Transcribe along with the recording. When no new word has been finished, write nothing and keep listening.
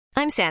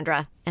I'm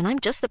Sandra, and I'm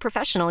just the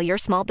professional your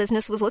small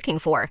business was looking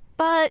for.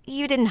 But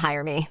you didn't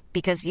hire me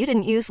because you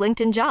didn't use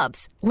LinkedIn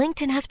Jobs.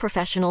 LinkedIn has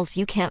professionals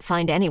you can't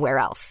find anywhere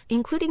else,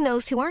 including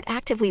those who aren't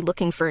actively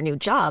looking for a new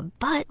job,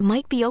 but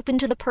might be open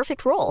to the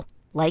perfect role,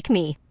 like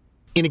me.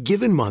 In a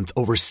given month,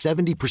 over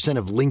 70%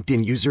 of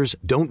LinkedIn users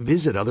don't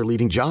visit other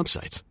leading job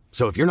sites.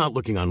 So if you're not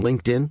looking on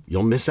LinkedIn,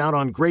 you'll miss out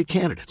on great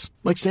candidates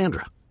like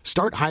Sandra.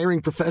 Start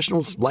hiring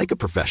professionals like a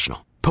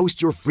professional.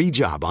 Post your free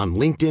job on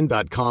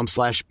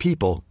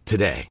linkedin.com/people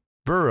today.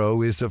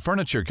 Burrow is a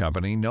furniture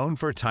company known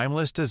for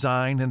timeless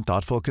design and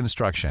thoughtful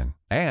construction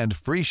and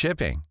free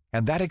shipping,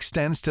 and that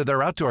extends to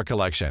their outdoor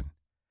collection.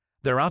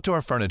 Their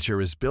outdoor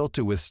furniture is built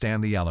to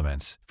withstand the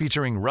elements,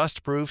 featuring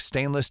rust-proof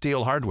stainless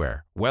steel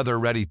hardware,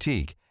 weather-ready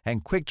teak,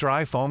 and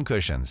quick-dry foam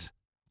cushions.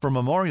 For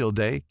Memorial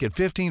Day, get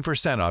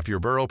 15% off your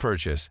Burrow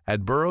purchase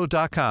at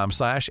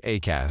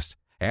burrow.com/ACAST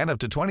and up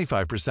to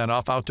 25%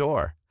 off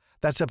outdoor.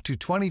 That's up to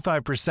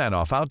 25%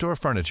 off outdoor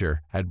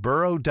furniture at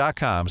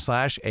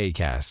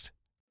burrow.com/ACAST.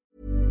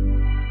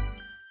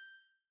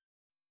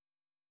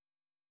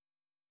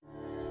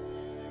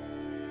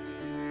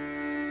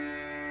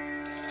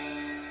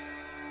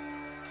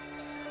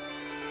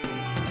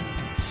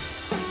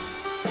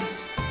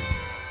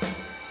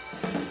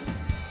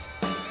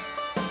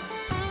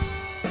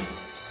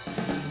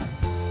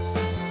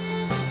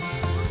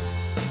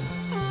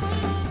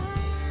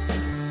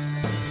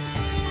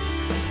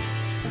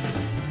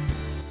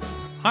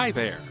 Hi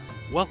there!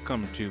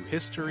 Welcome to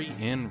History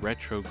in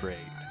Retrograde.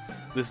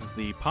 This is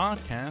the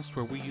podcast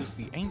where we use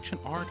the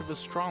ancient art of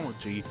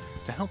astrology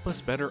to help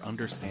us better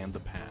understand the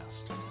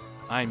past.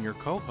 I'm your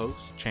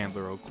co-host,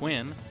 Chandler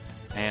O'Quinn,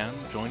 and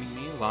joining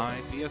me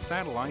live via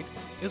satellite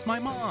is my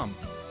mom.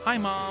 Hi,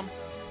 Mom!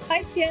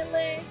 Hi,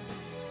 Chandler!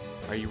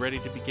 Are you ready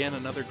to begin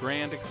another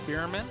grand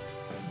experiment?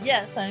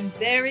 Yes, I'm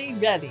very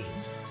ready.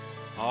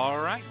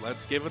 Alright,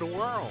 let's give it a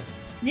whirl.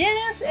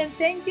 Yes, and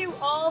thank you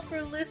all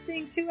for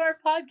listening to our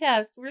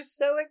podcast. We're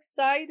so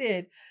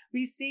excited.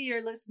 We see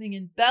you're listening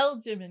in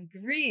Belgium and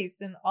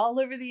Greece and all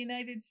over the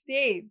United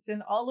States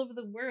and all over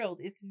the world.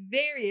 It's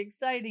very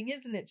exciting,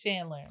 isn't it,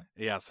 Chandler?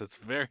 Yes, it's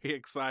very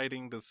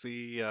exciting to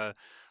see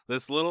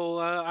this little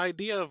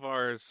idea of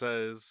ours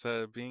is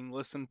being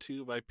listened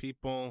to by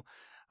people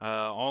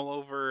all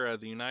over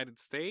the United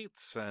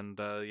States and,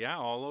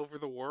 all over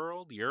the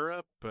world,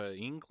 Europe,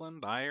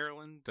 England,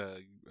 Ireland,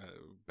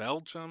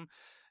 Belgium.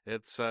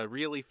 It's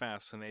really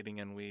fascinating,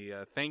 and we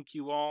thank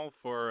you all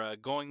for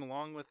going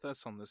along with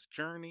us on this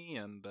journey,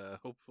 and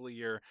hopefully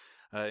you're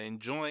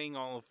enjoying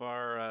all of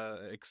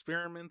our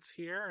experiments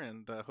here,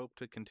 and hope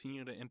to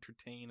continue to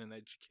entertain and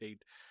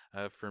educate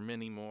for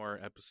many more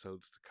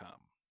episodes to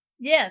come.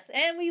 Yes,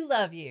 and we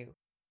love you.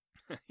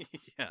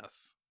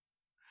 Yes.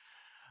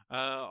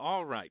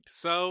 All right.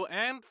 So,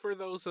 and for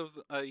those of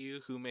you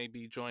who may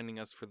be joining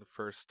us for the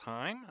first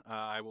time,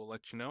 I will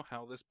let you know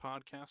how this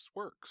podcast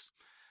works.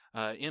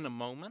 In a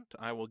moment,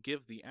 I will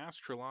give the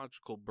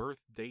astrological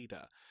birth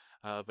data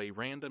of a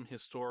random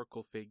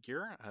historical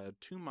figure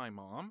to my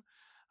mom.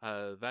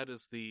 That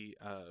is the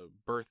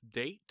birth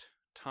date,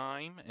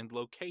 time, and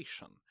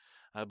location.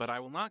 But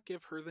I will not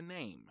give her the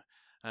name.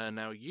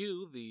 Now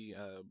you,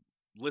 the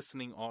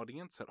listening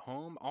audience at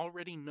home,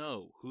 already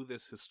know who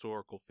this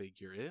historical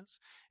figure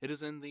is. It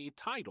is in the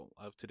title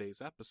of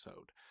today's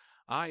episode.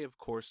 I, of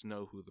course,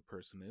 know who the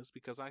person is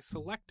because I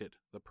selected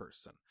the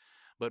person.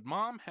 But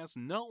Mom has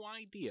no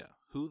idea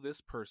who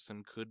this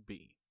person could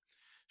be.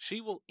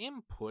 She will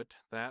input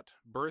that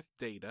birth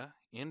data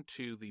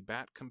into the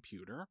BAT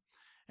computer,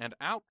 and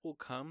out will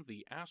come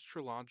the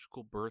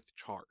astrological birth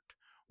chart,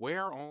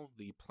 where all of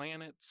the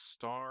planets,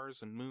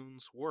 stars, and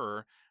moons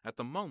were at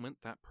the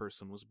moment that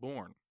person was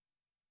born.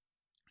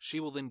 She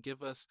will then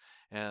give us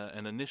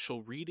an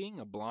initial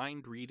reading, a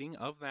blind reading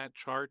of that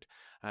chart,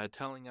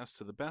 telling us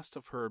to the best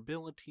of her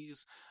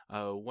abilities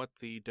what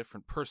the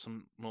different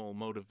personal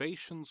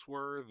motivations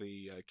were,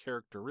 the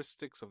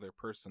characteristics of their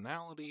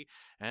personality,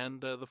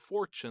 and the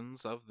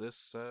fortunes of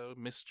this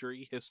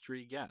mystery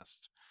history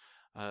guest.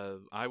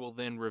 I will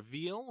then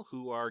reveal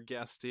who our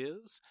guest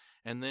is,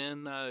 and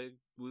then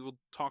we will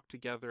talk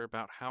together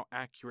about how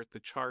accurate the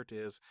chart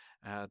is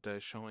at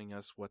showing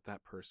us what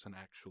that person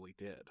actually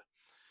did.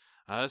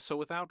 So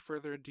without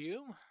further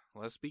ado,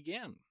 let's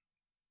begin.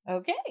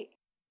 Okay.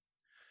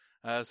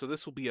 So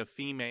this will be a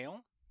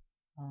female.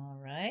 All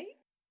right.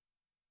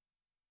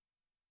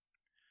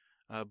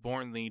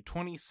 Born the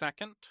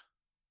 22nd.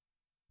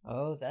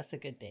 Oh, that's a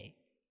good day.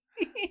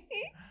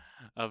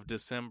 of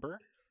December.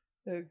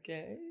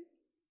 Okay.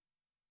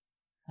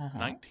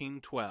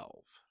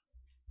 1912.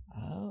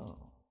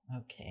 Oh,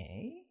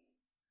 okay.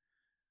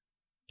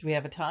 Do we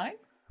have a time?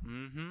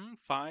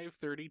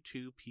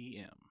 5:32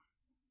 p.m.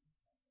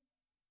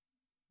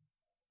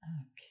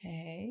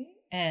 Okay.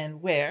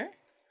 And where?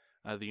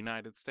 The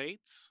United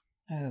States.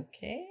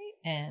 Okay.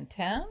 And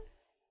town?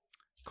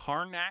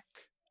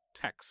 Karnak,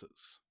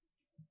 Texas.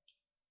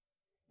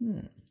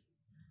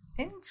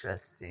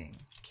 Interesting.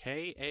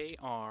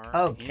 K-A-R.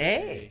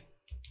 Okay.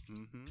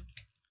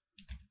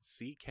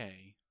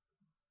 C-K.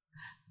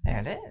 There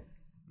it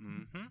is.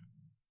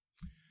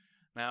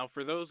 Now,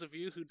 for those of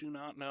you who do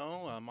not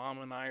know, Mom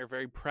and I are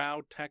very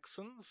proud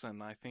Texans,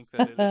 and I think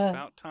that it is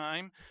about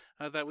time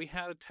that we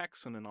had a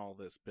Texan in all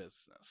this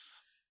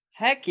business.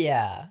 Heck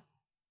yeah.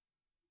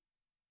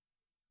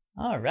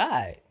 All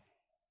right.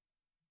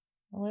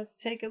 Well,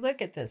 let's take a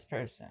look at this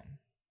person.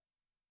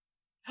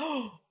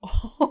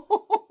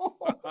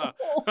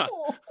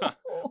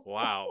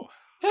 Wow.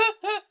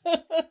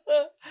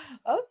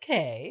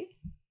 Okay.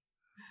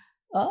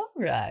 All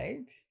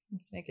right.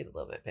 Let's make it a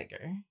little bit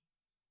bigger.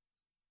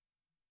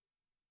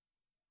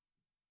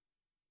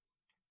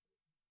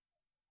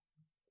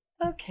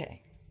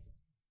 Okay.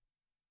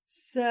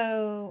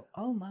 So,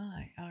 oh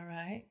my, all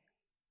right.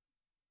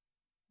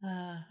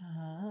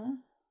 Uh-huh.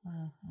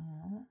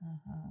 Uh-huh.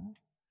 Uh-huh.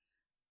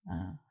 Uh-huh.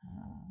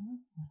 Uh-huh.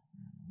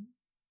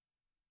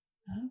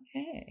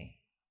 Okay.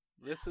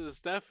 This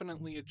is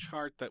definitely a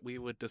chart that we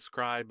would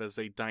describe as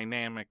a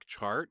dynamic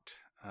chart.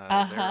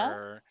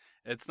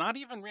 It's not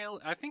even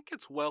real. I think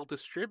it's well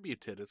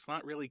distributed. It's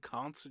not really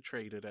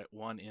concentrated at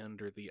one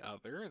end or the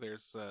other.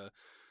 There's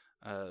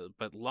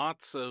but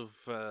lots of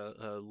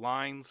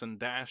lines and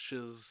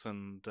dashes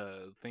and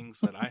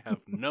things that I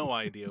have no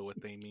idea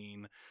what they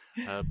mean.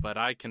 But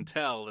I can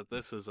tell that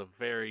this is a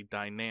very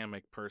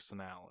dynamic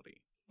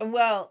personality.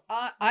 Well,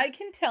 I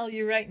can tell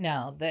you right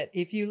now that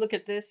if you look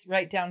at this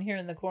right down here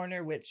in the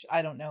corner, which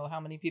I don't know how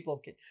many people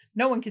can,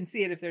 no one can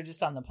see it if they're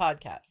just on the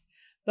podcast,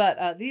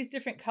 but these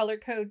different color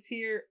codes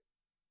here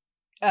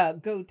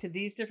go to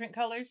these different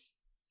colors,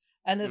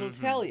 and it'll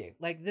tell you,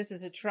 like, this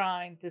is a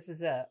trine, this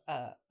is a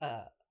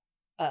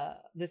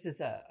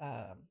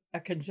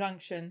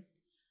conjunction,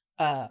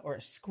 or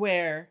a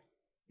square.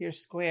 Here's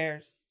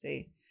squares.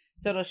 See,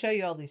 so it'll show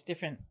you all the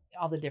different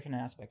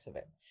aspects of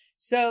it.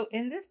 So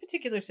in this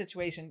particular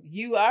situation,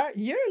 you're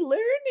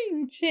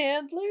learning,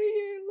 Chandler.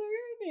 You're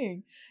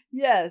learning.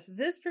 Yes,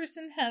 this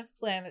person has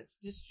planets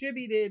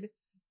distributed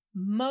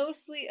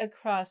mostly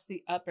across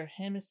the upper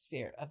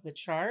hemisphere of the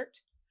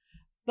chart,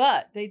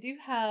 but they do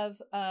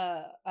have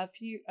a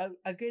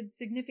good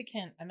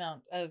significant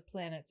amount of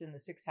planets in the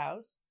 6th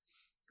house.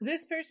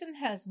 This person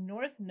has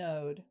North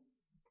Node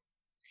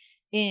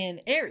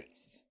in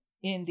Aries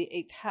in the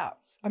 8th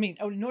house.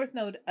 North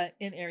Node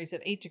in Aries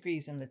at 8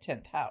 degrees in the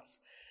 10th house.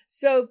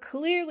 So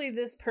clearly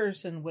this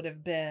person would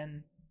have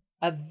been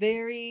a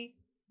very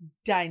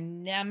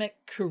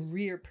dynamic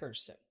career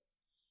person.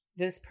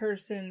 This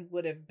person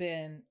would have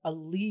been a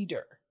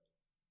leader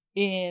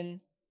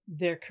in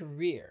their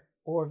career,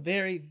 or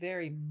very,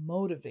 very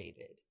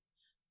motivated.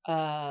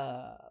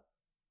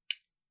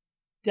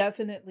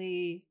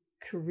 Definitely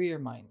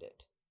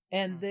career-minded.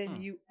 And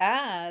then you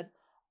add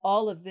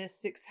all of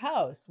this 6th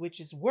house, which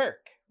is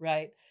work,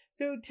 right?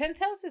 So 10th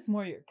house is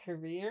more your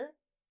career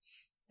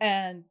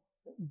and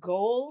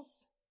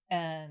goals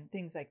and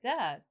things like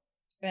that.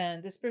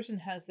 And this person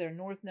has their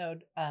North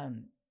Node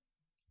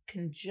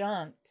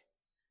conjunct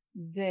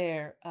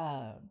their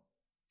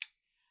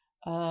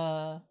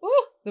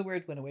the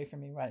word went away from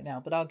me right now,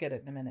 but I'll get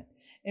it in a minute.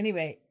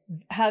 Anyway,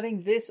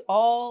 having this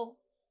all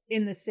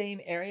in the same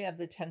area of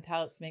the 10th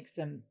house makes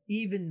them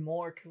even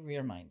more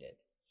career minded.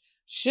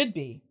 Should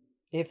be,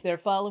 if they're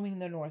following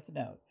their North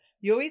Node.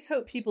 You always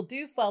hope people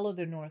do follow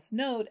their North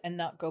Node and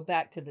not go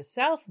back to the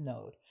South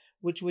Node,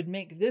 which would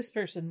make this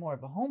person more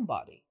of a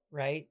homebody,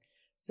 right?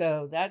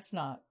 So that's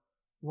not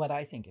what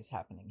I think is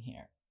happening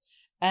here.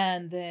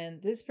 And then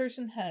this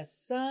person has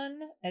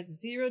Sun at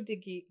 0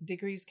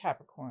 degrees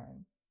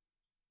Capricorn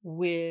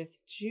with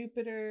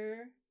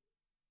Jupiter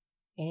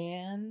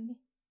and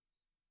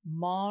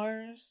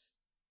Mars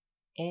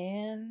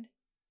and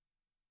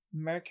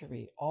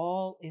Mercury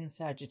all in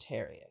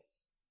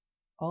Sagittarius.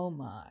 Oh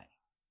my.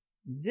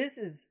 This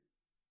is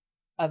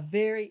a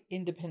very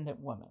independent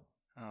woman.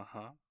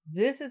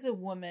 This is a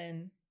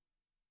woman,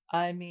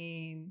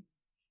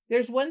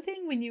 there's one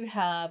thing when you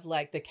have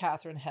like the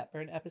Katharine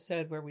Hepburn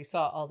episode where we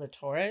saw all the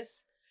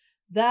Taurus,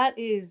 that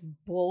is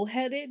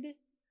bullheaded,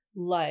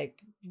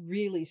 like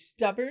really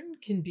stubborn,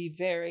 can be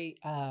very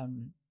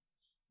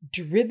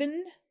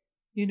driven,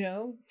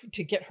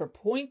 to get her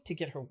point, to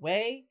get her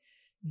way.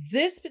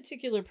 This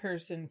particular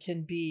person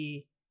can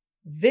be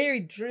very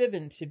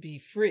driven to be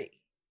free,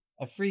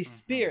 a free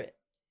spirit,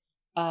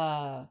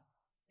 a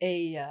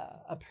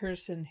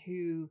person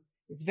who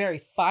is very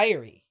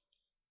fiery,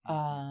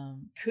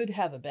 could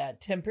have a bad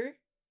temper,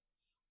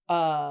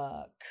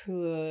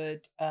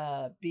 could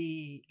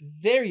be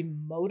very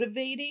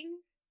motivating,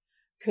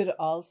 could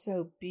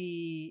also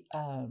be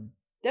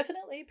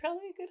definitely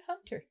probably a good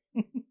hunter.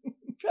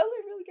 Probably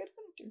a really good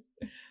hunter.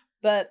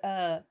 But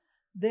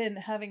then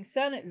having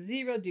Sun at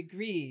 0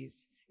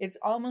 degrees, it's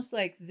almost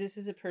like this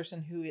is a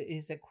person who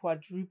is a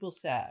quadruple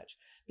Sag,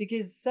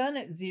 because Sun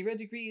at 0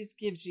 degrees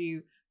gives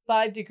you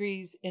 5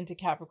 degrees into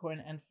Capricorn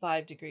and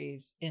 5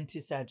 degrees into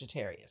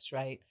Sagittarius,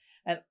 right?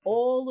 And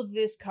all of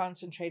this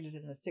concentrated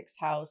in the 6th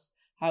house,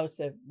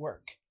 house of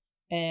work.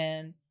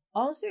 And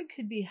also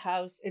could be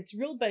house, it's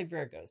ruled by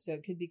Virgo. So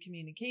it could be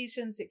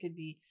communications, it could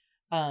be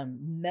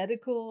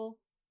medical,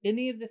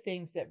 any of the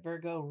things that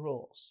Virgo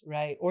rules,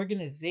 right?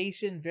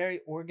 Organization,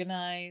 very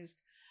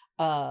organized,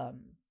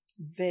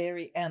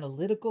 very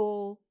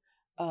analytical,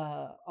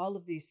 all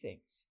of these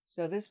things.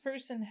 So this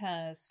person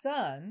has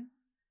Sun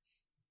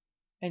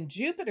and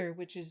Jupiter,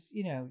 which is,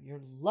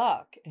 your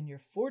luck and your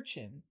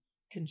fortune,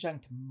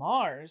 conjunct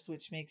Mars,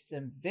 which makes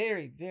them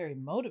very, very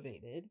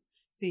motivated.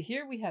 See,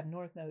 here we have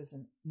North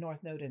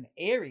Node in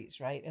Aries,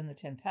 right, in the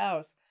 10th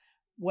house.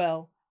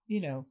 Well,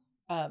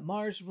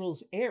 Mars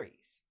rules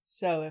Aries.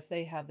 So if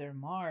they have their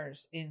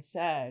Mars in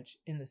Sag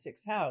in the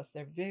 6th house,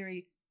 they're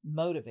very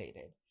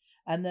motivated.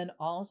 And then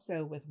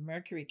also with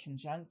Mercury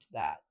conjunct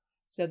that.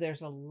 So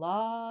there's a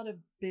lot of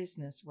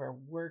business where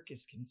work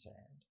is concerned.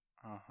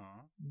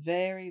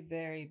 Very,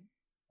 very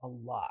a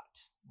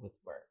lot with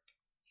work.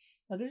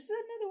 Now, this is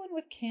another one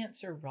with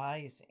Cancer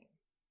rising.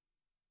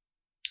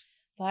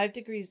 5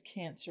 degrees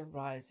Cancer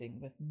rising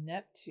with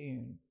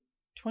Neptune,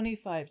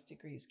 25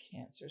 degrees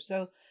Cancer.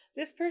 So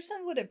this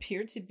person would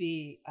appear to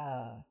be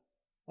I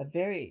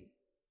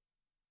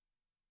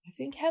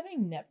think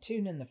having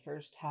Neptune in the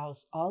 1st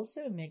house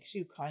also makes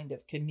you kind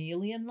of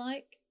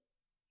chameleon-like.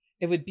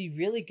 It would be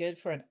really good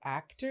for an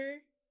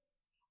actor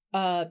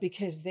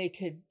because they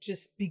could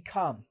just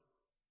become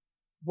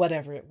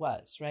whatever it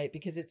was, right?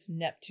 Because it's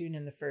Neptune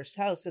in the 1st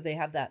house. So they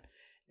have that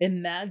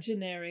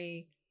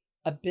imaginary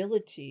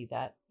ability,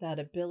 that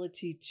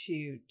ability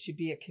to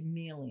be a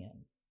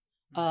chameleon.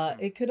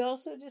 It could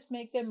also just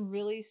make them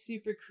really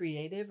super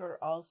creative, or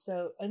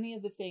also any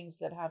of the things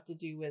that have to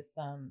do with,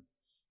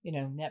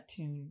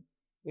 Neptune,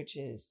 which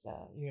is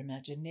your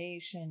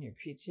imagination, your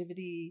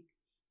creativity,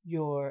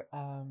 your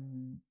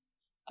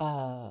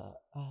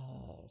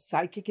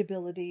psychic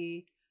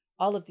ability,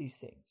 all of these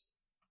things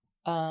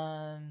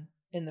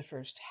in the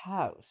 1st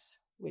house,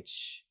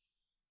 which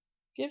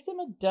gives them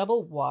a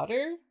double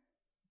water.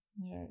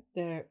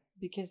 They're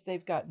because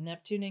they've got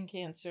Neptune in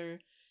Cancer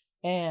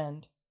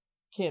and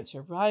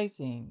Cancer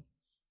rising,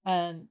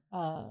 and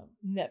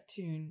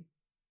Neptune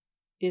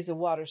is a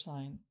water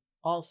sign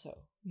also.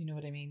 You know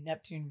what I mean?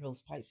 Neptune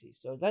rules Pisces,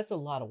 so that's a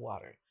lot of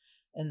water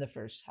in the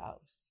 1st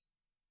house.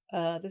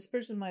 This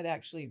person might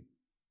actually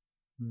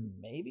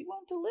maybe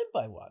want to live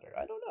by water.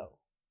 I don't know.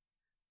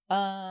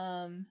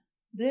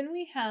 Then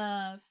we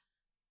have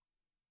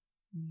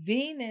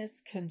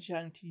Venus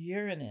conjunct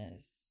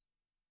Uranus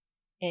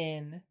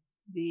in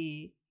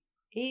the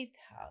 8th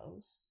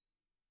house,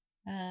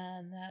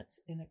 and that's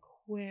in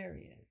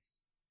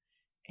Aquarius.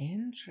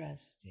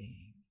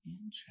 Interesting.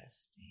 In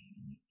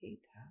the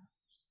 8th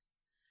house.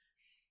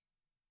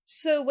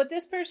 So what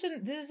this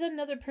is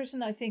another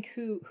person I think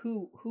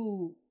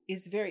who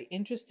is very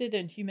interested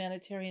in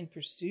humanitarian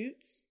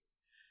pursuits.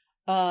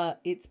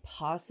 It's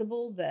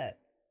possible that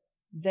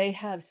they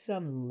have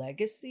some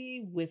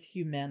legacy with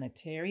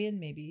humanitarian.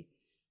 Maybe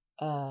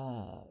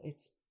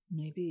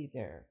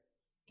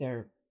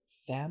their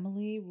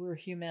family were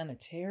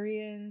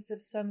humanitarians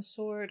of some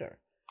sort, or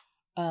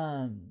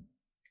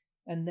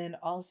and then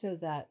also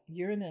that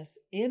Uranus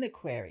in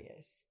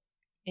Aquarius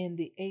in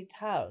the 8th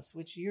house,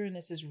 which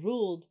Uranus is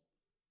ruled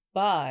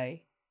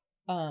by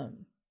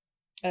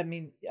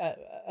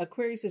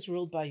Aquarius is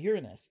ruled by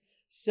Uranus.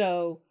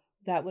 So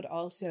that would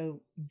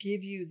also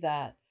give you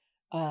that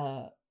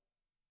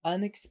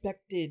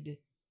unexpected,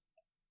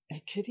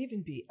 it could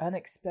even be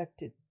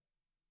unexpected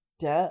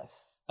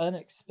death,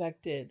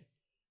 unexpected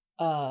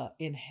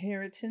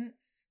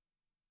inheritance,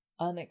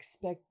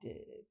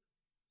 unexpected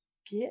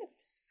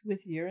gifts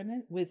with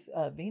Uranus, with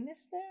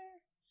Venus there.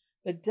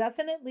 But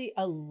definitely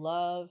a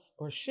love,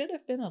 or should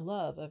have been a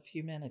love, of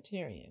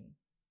humanitarian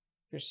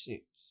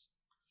pursuits.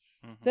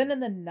 Mm-hmm. Then in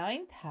the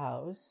 9th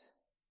house,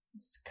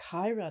 it's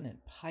Chiron in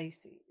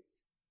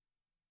Pisces.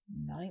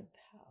 9th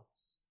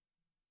house.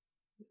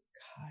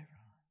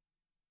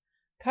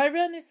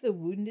 Chiron is the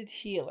wounded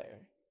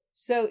healer.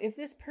 So if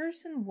this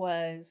person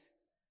was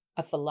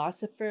a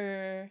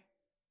philosopher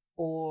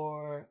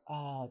or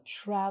a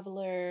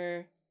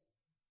traveler,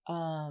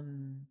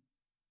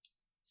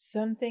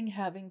 something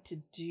having to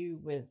do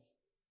with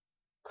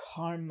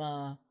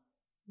karma,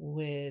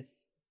 with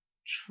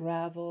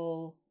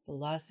travel,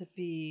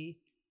 philosophy,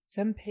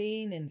 some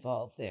pain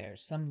involved there,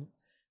 some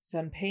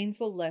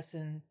painful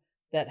lesson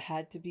that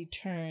had to be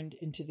turned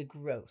into the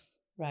growth,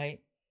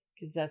 right?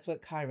 Because that's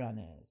what Chiron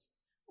is.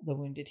 The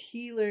wounded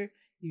healer,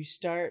 you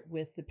start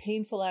with the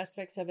painful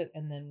aspects of it,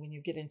 and then when you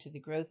get into the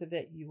growth of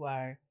it, you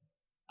are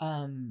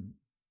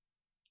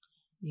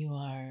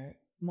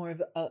more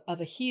of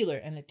a healer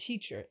and a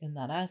teacher in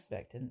that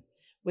aspect. And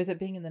with it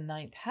being in the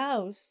 9th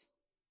house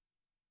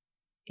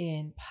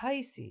in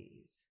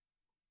Pisces,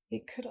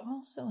 it could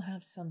also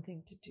have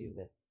something to do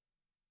with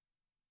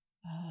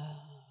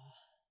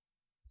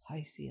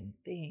Piscean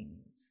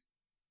things,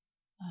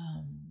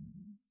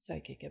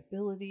 psychic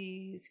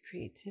abilities,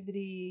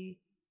 creativity.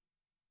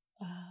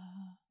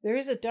 There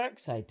is a dark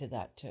side to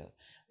that too.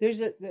 There's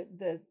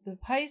the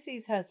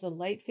Pisces has the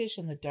light fish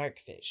and the dark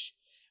fish,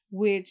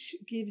 which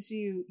gives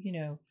you,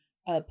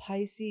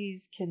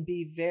 Pisces can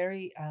be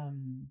very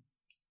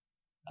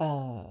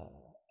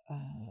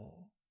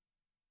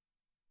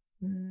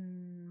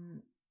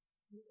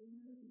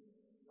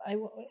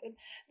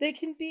they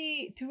can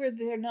be to where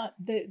they're not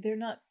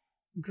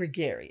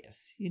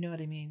gregarious. You know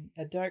what I mean?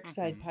 A dark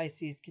side Mhm.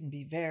 Pisces can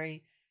be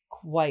very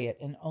quiet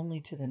and only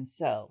to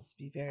themselves,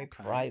 be very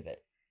Okay.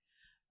 private.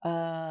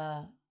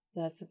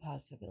 That's a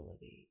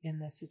possibility in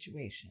this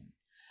situation.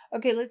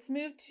 Okay, let's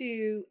move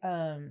to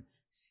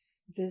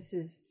this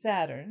is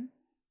Saturn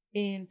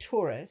in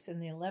Taurus in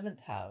the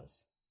 11th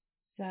house.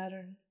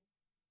 Saturn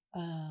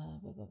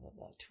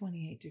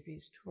 28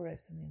 degrees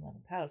Taurus in the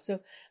 11th house.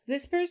 So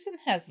this person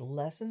has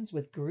lessons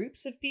with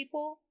groups of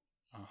people.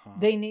 Uh-huh.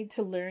 They need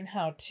to learn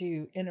how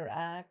to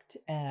interact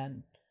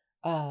and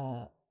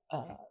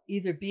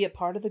either be a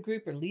part of the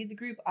group or lead the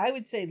group. I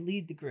would say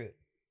lead the group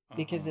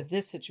because of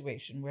this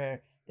situation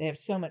where they have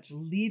so much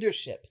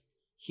leadership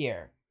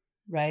here,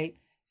 right?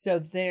 So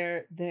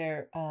their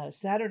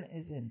Saturn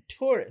is in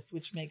Taurus,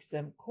 which makes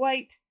them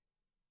quite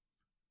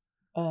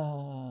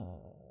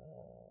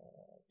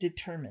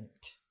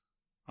determined.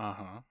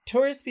 Uh-huh.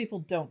 Taurus people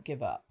don't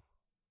give up.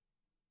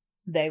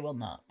 They will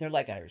not. They're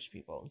like Irish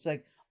people. It's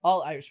like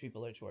all Irish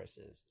people are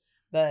Tauruses,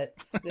 but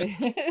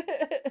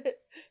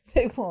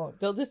they won't.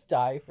 They'll just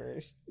die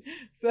first.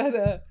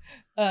 But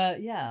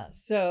yeah.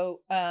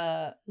 So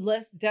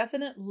less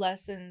definite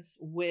lessons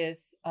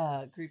with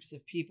groups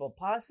of people,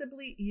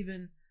 possibly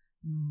even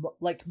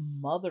like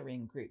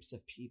mothering groups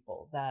of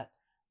people. That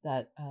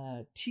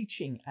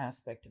teaching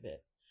aspect of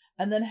it,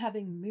 and then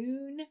having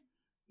Moon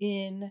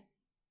in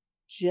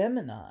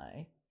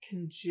Gemini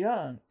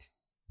conjunct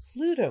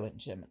Pluto in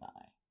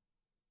Gemini.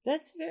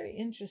 That's very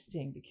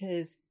interesting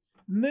because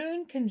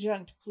Moon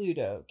conjunct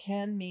Pluto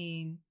can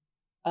mean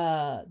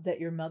that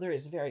your mother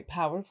is very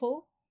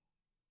powerful.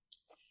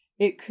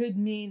 It could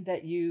mean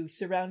that you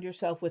surround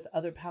yourself with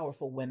other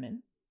powerful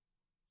women.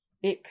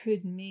 It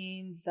could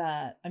mean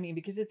that, I mean,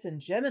 because it's in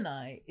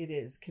Gemini, it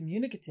is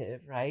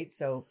communicative, right?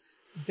 So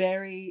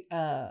very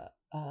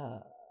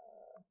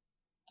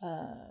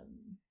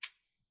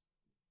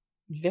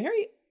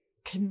very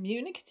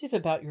communicative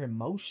about your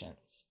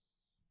emotions,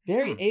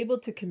 very able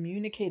to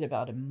communicate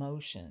about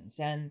emotions.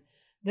 And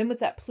then with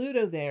that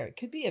Pluto there, it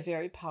could be a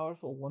very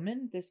powerful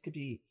woman. This could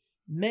be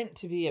meant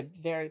to be a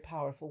very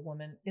powerful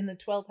woman. In the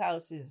 12th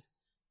house is,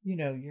 you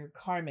know, your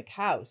karmic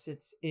house.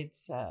 It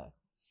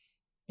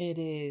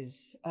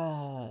is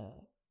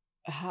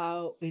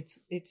how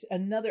it's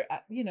another,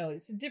 you know,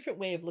 it's a different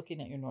way of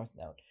looking at your North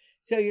Node.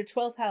 So your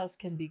 12th house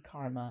can be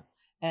karma.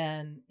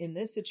 And in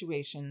this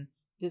situation,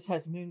 this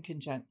has Moon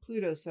conjunct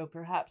Pluto. So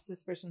perhaps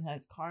this person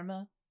has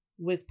karma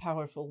with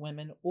powerful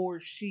women, or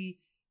she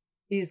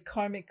is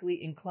karmically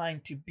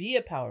inclined to be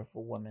a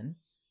powerful woman.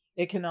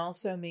 It can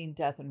also mean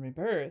death and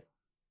rebirth.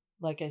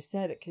 Like I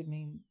said, it could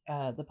mean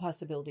the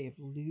possibility of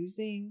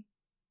losing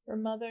her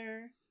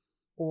mother,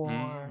 or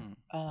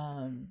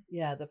I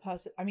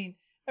mean,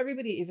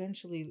 everybody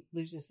eventually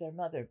loses their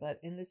mother, but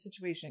in this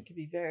situation, it could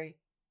be very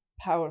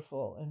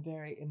powerful and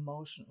very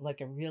emotional,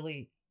 like a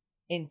really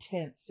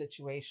intense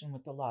situation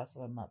with the loss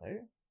of a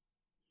mother.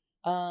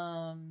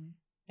 Am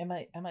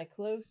I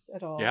close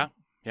at all? Yeah.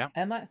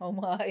 Am I? Oh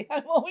my!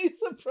 I'm always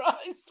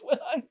surprised when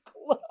I'm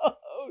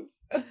close.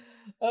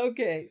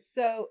 Okay,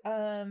 so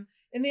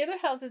in the other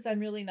houses, I'm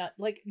really not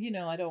like, you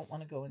know, I don't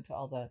want to go into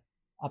all the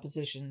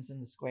oppositions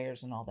and the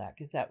squares and all that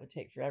because that would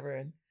take forever.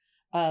 And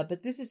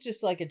but this is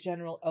just like a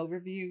general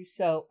overview.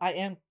 So I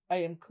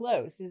am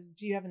close.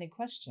 Do you have any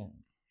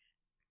questions?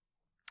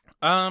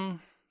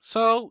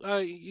 So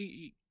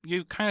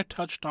you kind of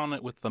touched on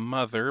it with the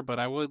mother, but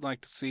I would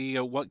like to see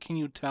what can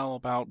you tell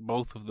about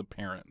both of the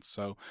parents?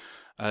 So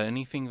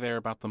anything there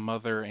about the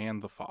mother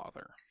and the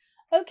father?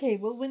 Okay,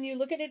 well, when you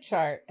look at a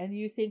chart and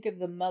you think of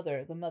the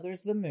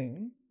mother's the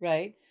moon,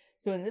 right?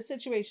 So in this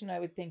situation, I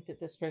would think that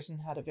this person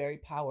had a very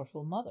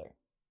powerful mother.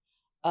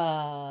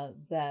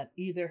 That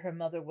either her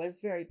mother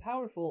was very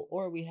powerful,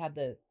 or we had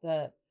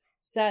the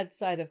sad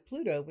side of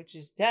Pluto, which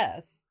is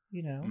death,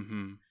 you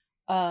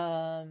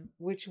know,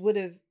 which would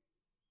have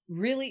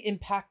really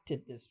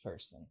impacted this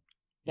person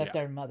that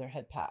their mother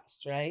had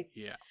passed, right?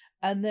 Yeah.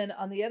 And then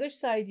on the other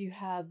side, you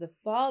have the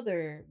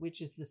father,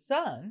 which is the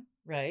sun,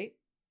 right?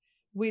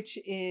 Which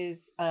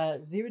is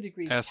 0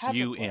 degrees Capricorn.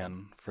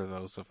 S-U-N for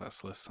those of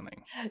us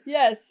listening.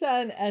 Yes,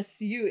 sun,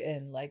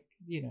 S-U-N, like,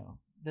 you know,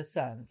 the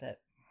sun that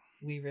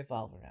we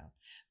revolve around.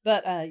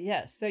 But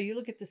yes, so you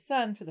look at the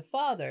sun for the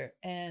father,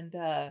 and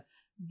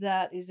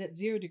that is at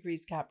 0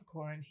 degrees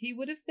Capricorn. He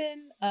would have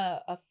been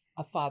a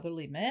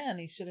fatherly man.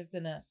 He should have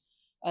been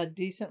a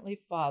decently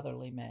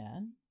fatherly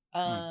man.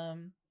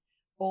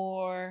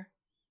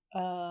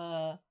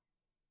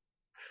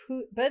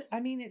 But I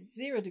mean, it's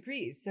 0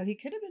 degrees, so he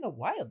could have been a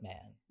wild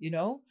man, you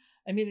know?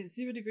 I mean, it's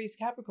 0 degrees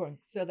Capricorn,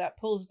 so that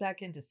pulls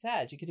back into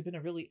Sag. He could have been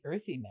a really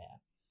earthy man.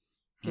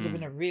 Could have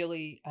been a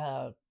really,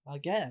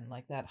 again,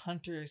 like that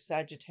hunter,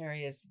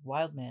 Sagittarius,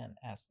 wild man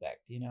aspect,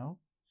 you know?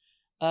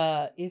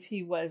 If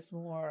he was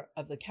more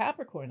of the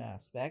Capricorn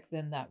aspect,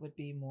 then that would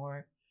be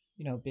more,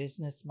 you know,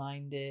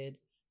 business-minded,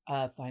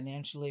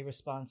 financially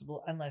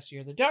responsible, unless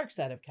you're the dark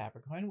side of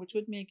Capricorn, which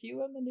would make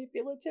you a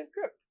manipulative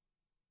crook.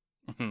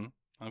 Mm-hmm.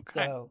 Okay.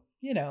 So,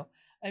 you know,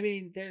 I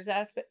mean, there's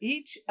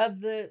each of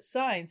the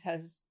signs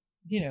has,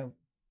 you know,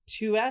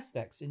 two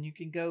aspects, and you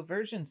can go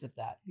versions of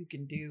that. You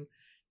can do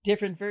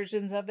different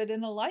versions of it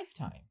in a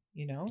lifetime,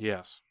 you know?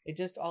 Yes. It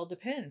just all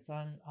depends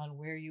on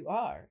where you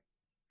are.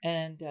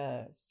 And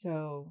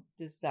so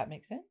does that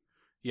make sense?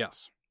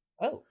 Yes.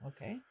 Oh,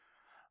 okay.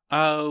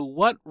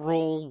 What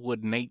role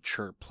would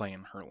nature play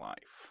in her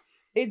life?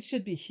 It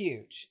should be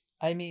huge.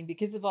 I mean,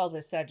 because of all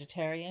this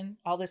Sagittarius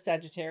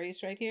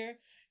right here,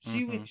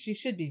 she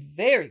should be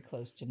very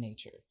close to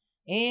nature,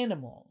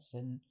 animals,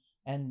 and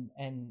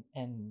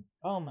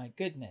oh my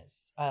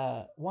goodness,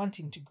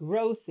 wanting to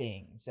grow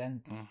things,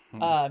 and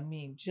I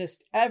mean,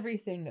 just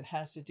everything that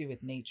has to do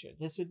with nature.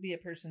 This would be a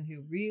person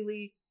who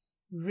really,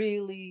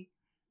 really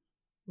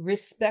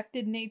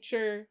respected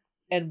nature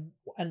and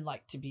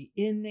like to be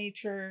in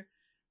nature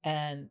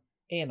and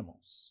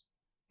animals.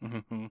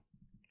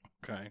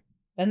 Okay.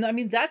 And I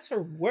mean, that's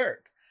her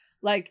work.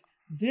 Like,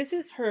 this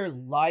is her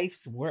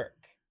life's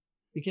work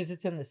because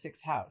it's in the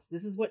 6th house.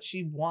 This is what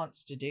she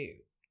wants to do.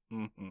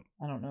 I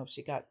don't know if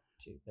she got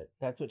to, but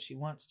that's what she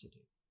wants to do.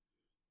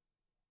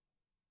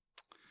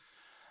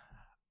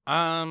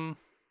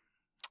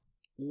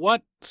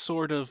 What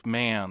sort of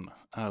man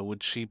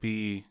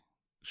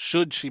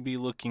should she be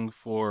looking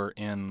for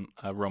in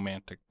a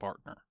romantic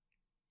partner?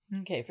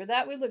 Okay, for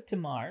that we look to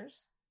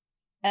Mars.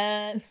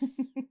 And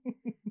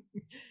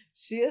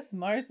she has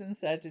Mars in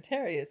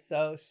Sagittarius,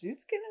 so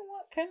she's gonna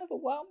want kind of a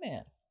wild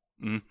man.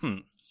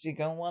 She's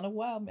gonna want a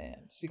wild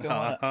man. She's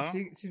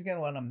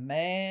gonna want a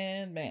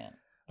man,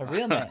 a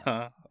real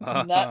man,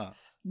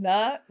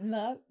 not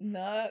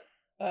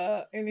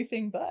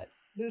anything but.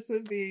 This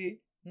would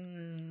be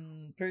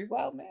very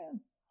wild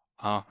man.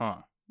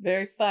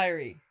 Very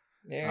fiery,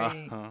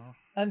 very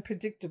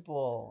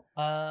unpredictable.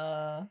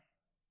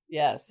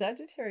 Yeah,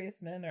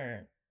 Sagittarius men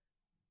are.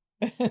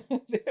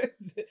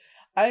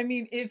 I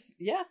mean,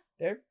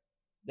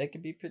 they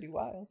can be pretty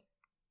wild.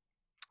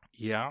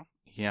 Yeah.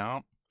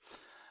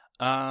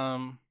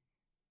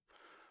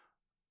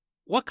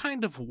 What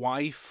kind of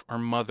wife or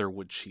mother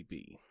would she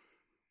be?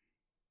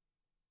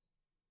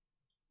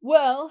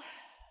 Well,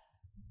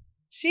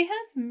 she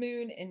has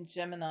Moon in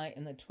Gemini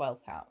in the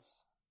 12th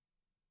house.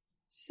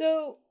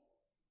 So,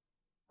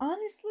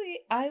 honestly,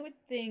 I would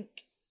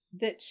think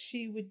that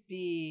she would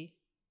be...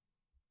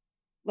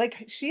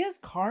 Like, she has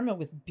karma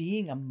with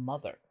being a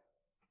mother.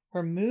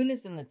 Her moon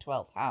is in the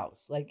 12th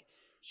house. Like,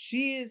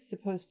 she is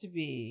supposed to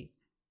be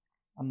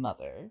a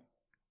mother.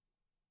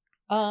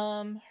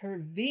 Her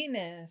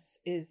Venus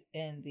is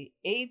in the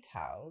 8th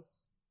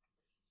house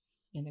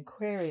in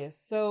Aquarius.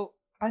 So,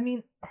 I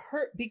mean,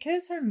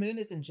 because her moon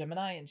is in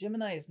Gemini, and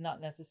Gemini is not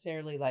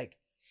necessarily, like,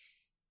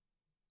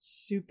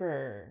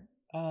 super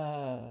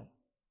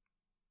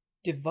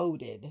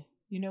devoted.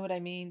 You know what I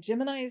mean?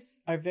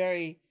 Geminis are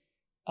very...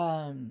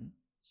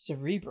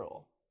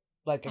 cerebral,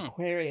 like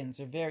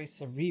Aquarians are very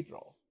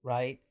cerebral,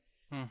 right?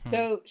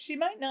 So she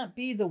might not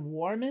be the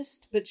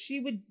warmest, but she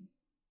would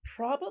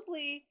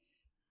probably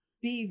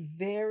be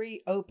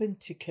very open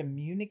to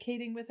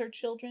communicating with her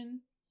children,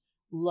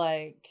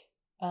 like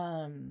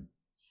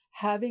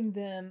having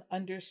them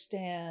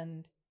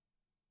understand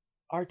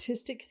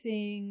artistic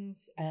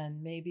things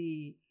and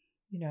maybe,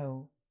 you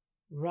know,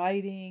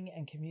 writing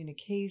and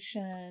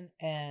communication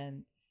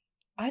and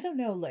I don't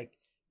know, like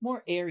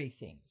more airy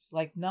things,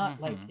 like not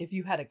like if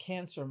you had a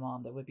Cancer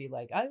mom that would be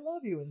like, I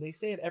love you, and they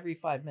say it every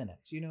 5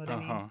 minutes. You know what I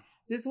mean?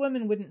 This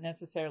woman wouldn't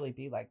necessarily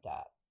be like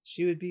that.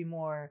 She would be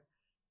more,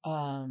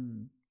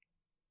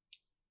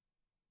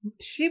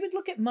 she would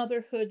look at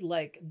motherhood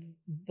like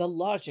the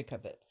logic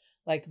of it.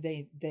 Like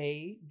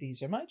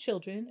these are my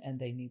children and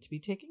they need to be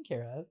taken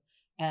care of.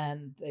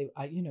 And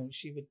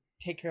she would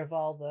take care of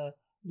all the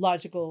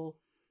logical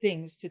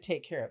things to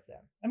take care of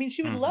them. I mean,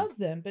 she would love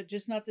them, but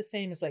just not the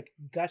same as like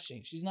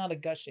gushing. She's not a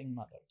gushing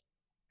mother.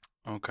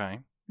 Okay.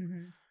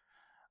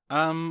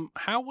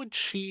 How would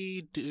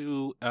she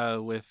do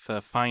with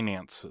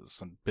finances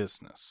and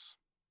business?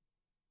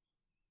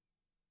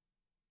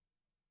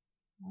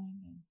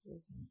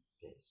 Finances and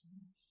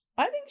business.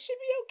 I think she'd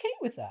be okay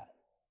with that.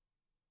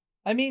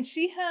 I mean,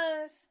 she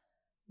has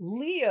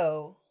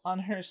Leo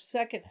on her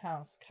 2nd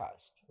house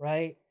cusp,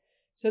 right?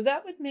 So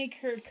that would make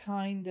her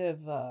kind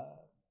of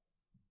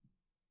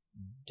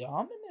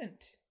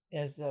dominant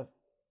as a,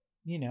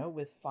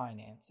 with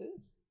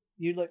finances.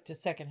 You look to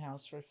 2nd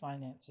house for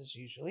finances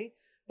usually,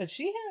 but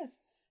she has,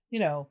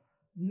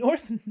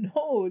 North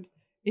Node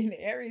in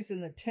Aries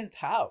in the 10th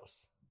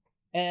house,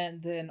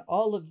 and then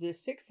all of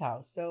this 6th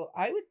house. So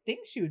I would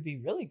think she would be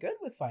really good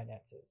with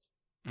finances.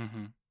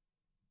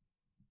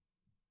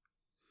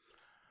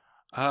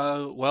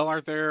 Well,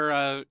 are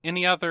there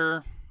any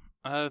other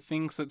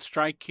things that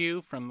strike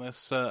you from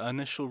this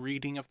initial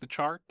reading of the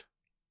chart?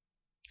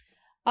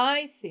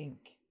 I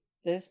think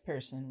this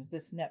person with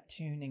this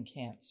Neptune and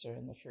Cancer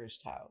in the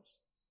 1st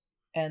house,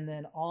 and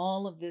then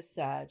all of this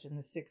Sag in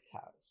the 6th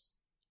house,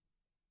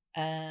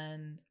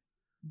 and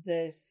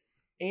this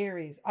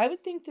Aries, I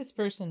would think this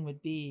person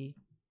would be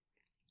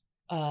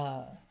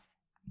a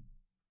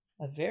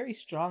very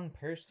strong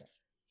person.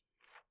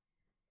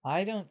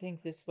 I don't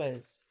think this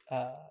was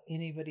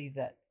anybody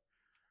that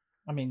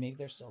I mean, maybe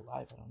they're still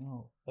alive. I don't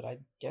know. But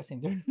I'm guessing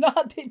they're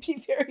not. They'd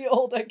be very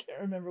old. I can't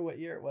remember what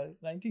year it was.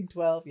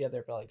 1912? Yeah,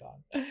 they're probably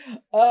gone.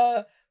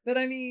 But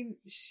I mean,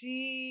 this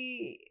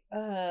is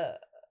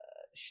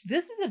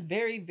a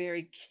very,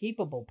 very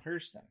capable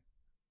person,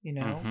 you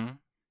know? Mm-hmm.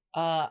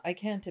 I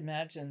can't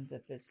imagine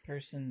that this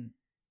person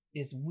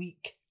is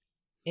weak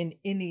in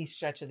any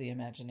stretch of the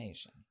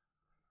imagination.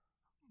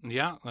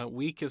 Yeah,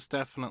 weak is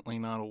definitely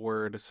not a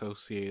word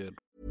associated.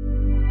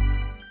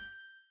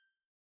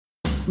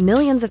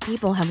 Millions of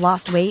people have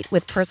lost weight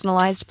with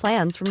personalized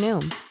plans from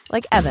Noom.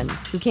 Like Evan,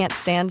 who can't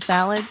stand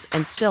salads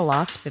and still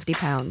lost 50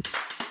 pounds.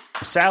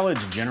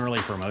 Salads generally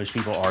for most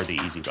people are the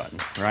easy button,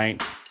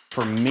 right?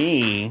 For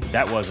me,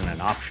 that wasn't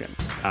an option.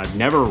 I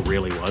never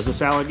really was a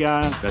salad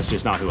guy. That's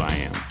just not who I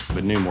am.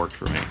 But Noom worked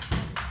for me.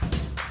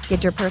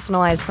 Get your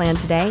personalized plan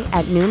today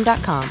at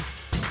Noom.com.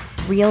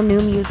 Real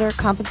Noom user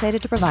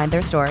compensated to provide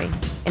their story.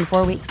 In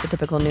 4 weeks, the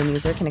typical Noom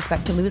user can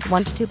expect to lose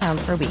 1 to 2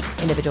 pounds per week.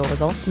 Individual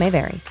results may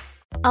vary.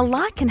 A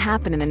lot can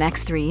happen in the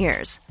next 3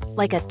 years.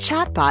 Like a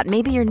chatbot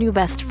may be your new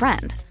best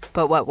friend.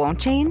 But what won't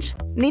change?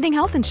 Needing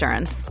health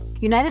insurance.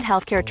 United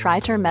Healthcare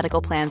Tri-Term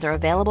Medical Plans are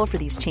available for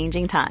these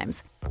changing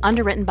times.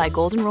 Underwritten by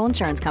Golden Rule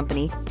Insurance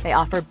Company, they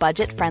offer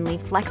budget-friendly,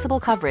 flexible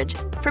coverage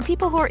for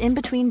people who are in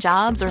between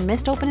jobs or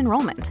missed open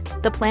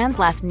enrollment. The plans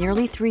last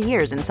nearly 3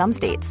 years in some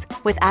states,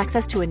 with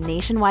access to a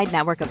nationwide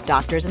network of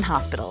doctors and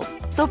hospitals.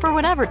 So for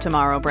whatever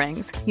tomorrow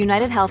brings,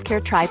 United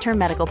Healthcare Tri-Term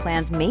Medical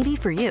Plans may be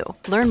for you.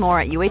 Learn more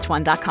at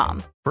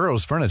uh1.com.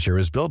 Burrow's furniture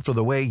is built for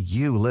the way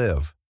you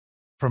live.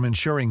 From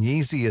ensuring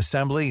easy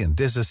assembly and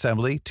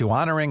disassembly to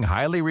honoring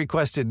highly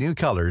requested new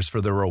colors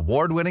for their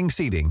award-winning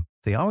seating,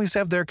 they always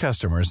have their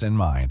customers in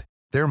mind.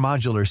 Their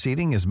modular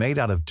seating is made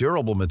out of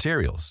durable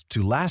materials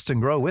to last and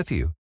grow with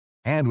you.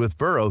 And with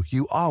Burrow,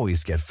 you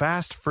always get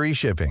fast, free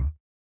shipping.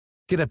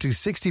 Get up to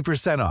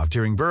 60% off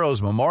during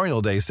Burrow's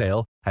Memorial Day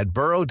sale at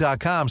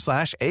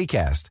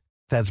burrow.com/ACAST.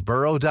 That's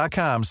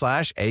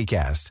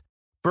burrow.com/ACAST.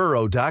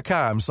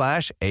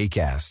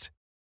 burrow.com/ACAST.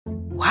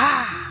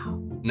 Wow.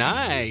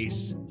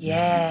 Nice.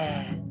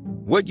 Yeah.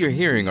 What you're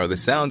hearing are the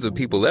sounds of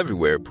people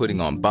everywhere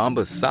putting on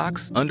Bombas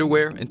socks,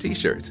 underwear, and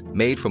T-shirts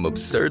made from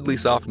absurdly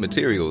soft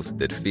materials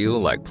that feel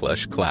like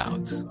plush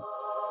clouds.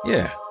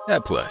 Yeah,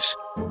 that plush.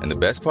 And the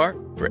best part?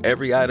 For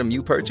every item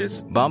you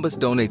purchase, Bombas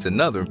donates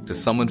another to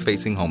someone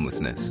facing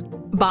homelessness.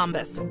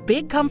 Bombas.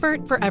 Big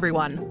comfort for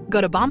everyone.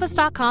 Go to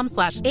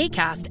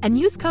bombas.com/ACAST and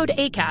use code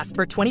ACAST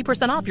for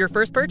 20% off your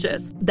first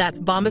purchase. That's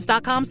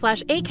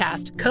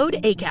bombas.com/ACAST. Code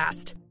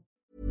ACAST.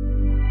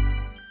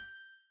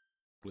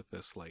 With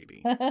this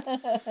lady.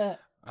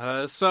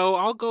 So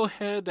I'll go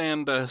ahead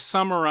and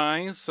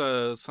summarize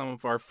some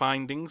of our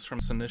findings from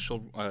this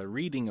initial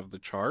reading of the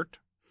chart.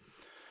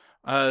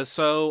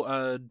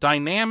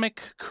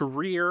 Dynamic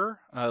career,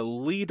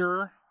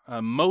 leader,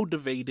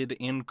 motivated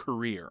in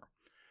career.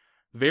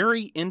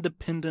 Very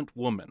independent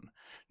woman,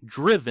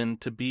 driven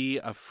to be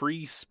a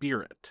free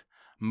spirit,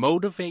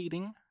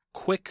 motivating,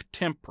 quick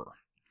temper.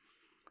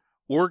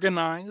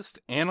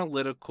 Organized,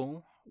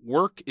 analytical,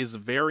 work is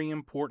very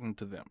important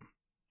to them.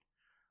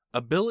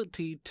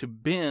 Ability to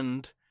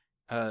bend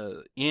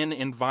in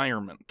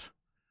environment.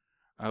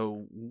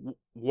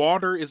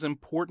 Water is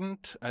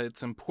important.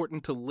 It's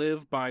important to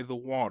live by the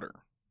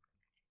water.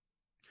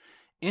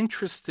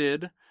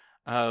 Interested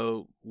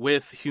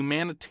with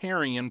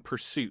humanitarian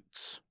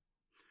pursuits.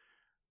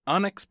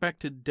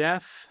 Unexpected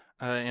death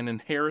and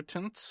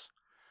inheritance.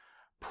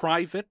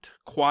 Private,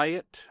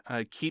 quiet,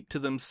 keep to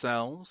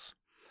themselves.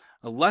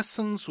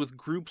 Lessons with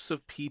groups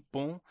of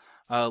people.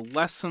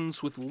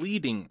 Lessons with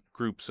leading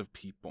groups of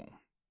people,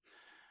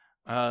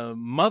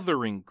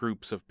 mothering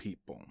groups of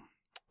people.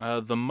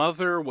 The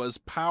mother was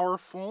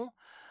powerful,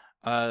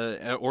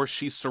 or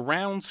she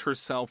surrounds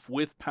herself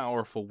with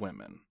powerful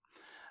women.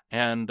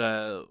 And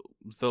the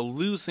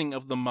losing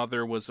of the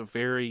mother was a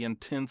very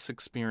intense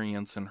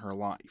experience in her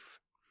life.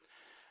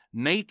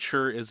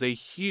 Nature is a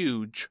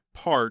huge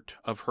part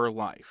of her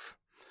life.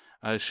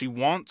 She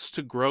wants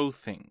to grow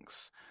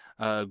things.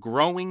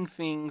 Growing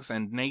things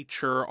and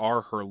nature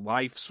are her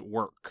life's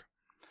work.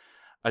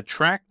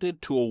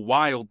 Attracted to a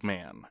wild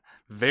man,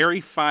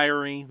 very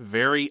fiery,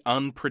 very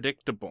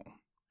unpredictable.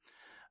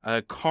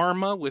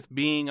 Karma with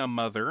being a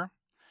mother,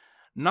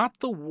 not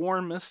the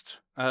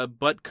warmest,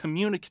 but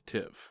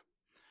communicative.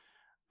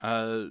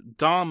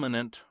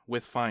 Dominant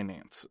with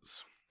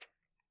finances.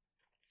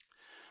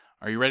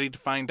 Are you ready to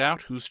find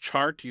out whose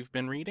chart you've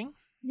been reading?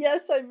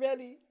 Yes, I'm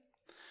ready.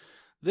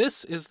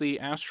 This is the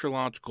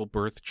astrological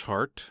birth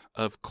chart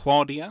of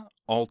Claudia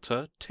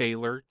Alta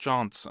Taylor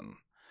Johnson,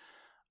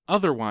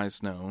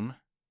 otherwise known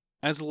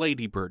as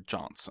Lady Bird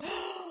Johnson.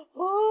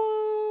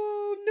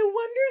 Oh, no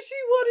wonder she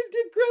wanted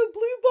to grow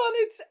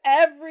bluebonnets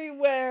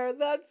everywhere.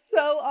 That's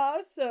so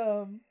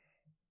awesome.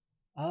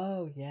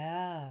 Oh,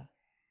 yeah.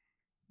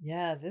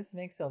 Yeah, this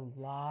makes a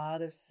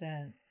lot of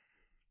sense.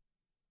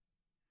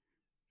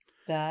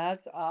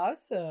 That's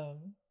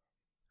awesome.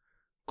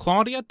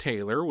 Claudia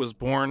Taylor was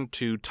born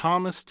to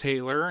Thomas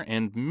Taylor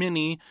and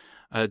Minnie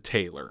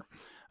Taylor.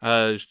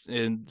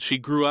 And she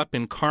grew up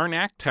in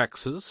Karnak,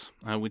 Texas,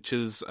 which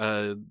is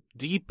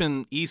deep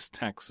in East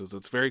Texas.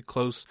 It's very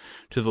close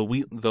to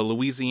the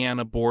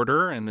Louisiana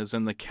border and is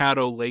in the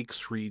Caddo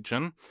Lakes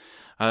region.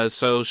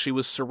 So she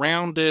was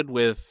surrounded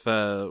with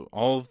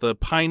all of the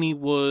piney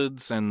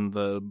woods and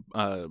the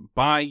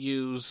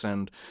bayous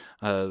and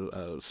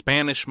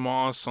Spanish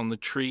moss on the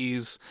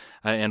trees,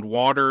 and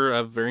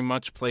water very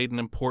much played an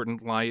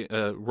important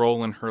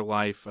role in her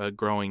life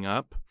growing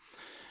up.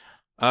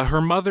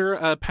 Her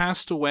mother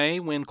passed away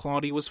when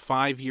Claudia was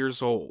 5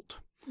 years old.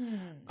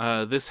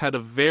 This had a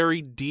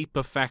very deep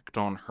effect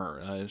on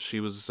her. She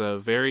was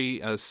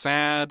very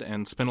sad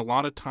and spent a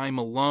lot of time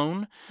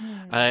alone.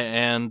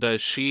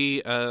 And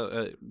she,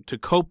 to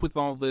cope with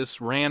all this,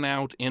 ran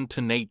out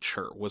into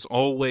nature, was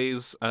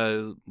always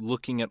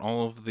looking at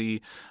all of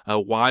the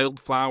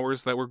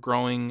wildflowers that were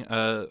growing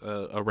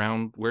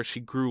around where she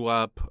grew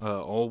up,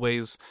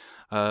 always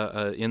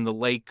in the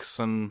lakes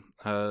and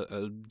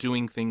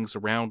doing things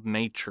around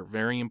nature.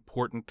 Very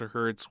important to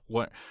her. It's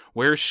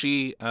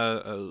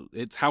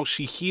it's how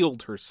she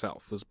healed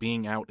herself, was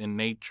being out in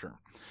nature.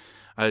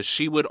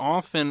 She would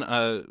often,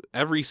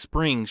 every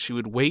spring, she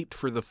would wait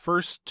for the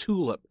first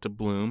tulip to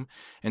bloom,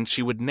 and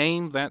she would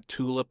name that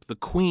tulip the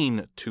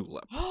Queen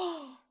Tulip.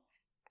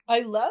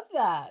 I love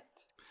that.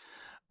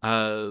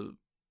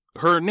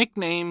 Her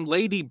nickname,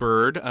 Lady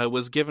Bird,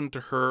 was given to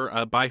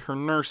her by her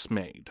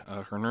nursemaid.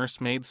 Her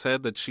nursemaid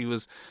said that she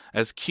was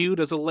as cute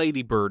as a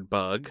ladybird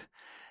bug,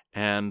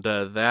 and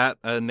that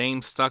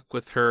name stuck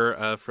with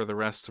her for the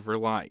rest of her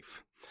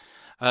life.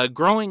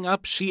 Growing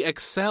up, she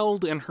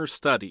excelled in her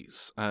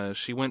studies.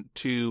 She went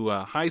to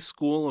high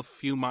school a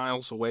few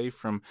miles away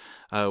from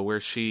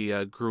where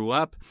she grew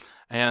up,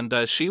 and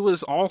she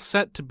was all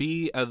set to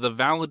be the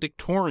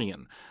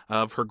valedictorian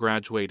of her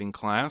graduating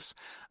class.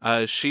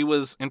 She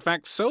was, in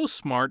fact, so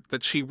smart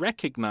that she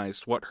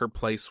recognized what her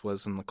place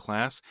was in the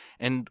class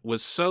and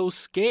was so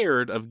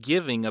scared of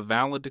giving a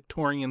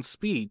valedictorian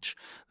speech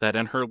that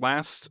in her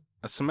last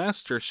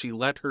semester she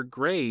let her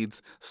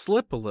grades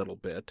slip a little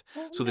bit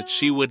so that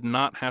she would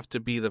not have to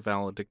be the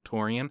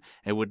valedictorian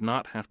and would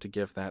not have to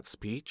give that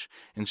speech,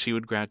 and she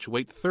would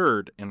graduate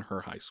third in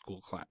her high school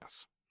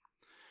class.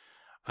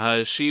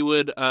 She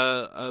would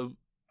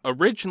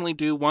originally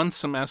do one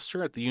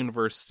semester at the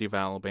University of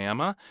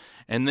Alabama,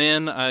 and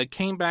then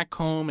came back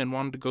home and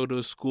wanted to go to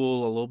a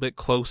school a little bit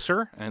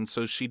closer, and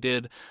so she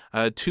did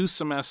 2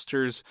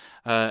 semesters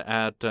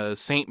at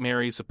St.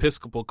 Mary's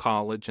Episcopal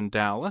College in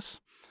Dallas.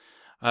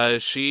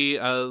 She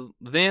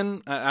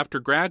then, after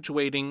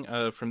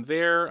graduating from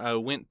there,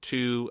 went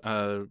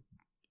to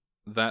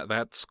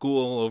that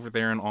school over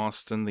there in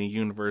Austin, the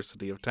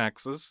University of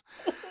Texas.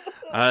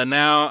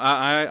 Now,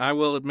 I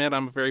will admit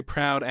I'm a very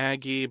proud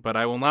Aggie, but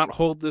I will not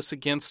hold this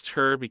against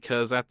her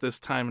because at this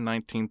time in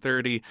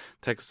 1930,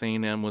 Texas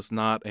A&M was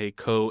not a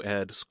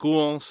co-ed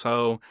school,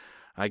 so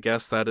I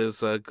guess that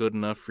is a good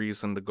enough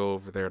reason to go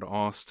over there to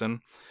Austin.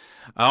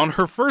 On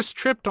her first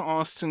trip to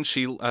Austin,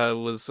 she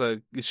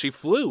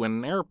flew in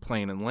an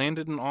airplane and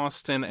landed in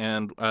Austin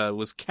and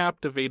was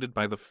captivated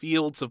by the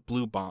fields of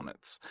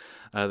bluebonnets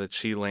that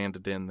she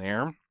landed in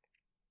there.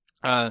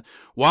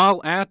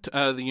 While at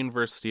the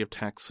University of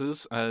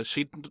Texas,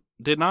 she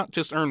did not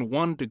just earn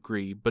 1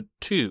 degree, but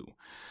 2.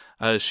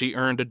 She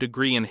earned a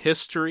degree in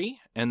history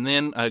and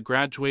then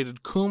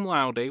graduated cum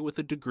laude with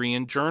a degree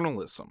in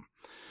journalism.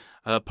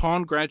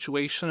 Upon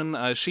graduation,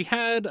 she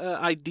had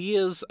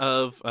ideas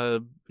of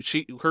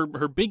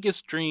her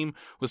biggest dream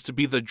was to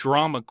be the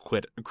drama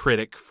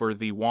critic for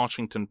the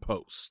Washington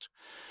Post.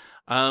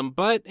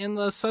 But in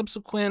the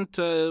subsequent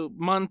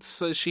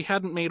months, she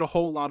hadn't made a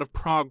whole lot of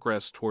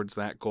progress towards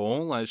that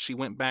goal. She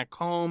went back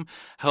home,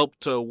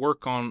 helped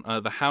work on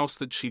the house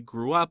that she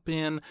grew up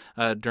in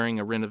during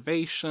a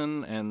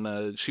renovation,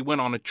 and she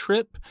went on a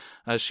trip.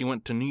 She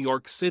went to New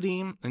York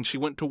City, and she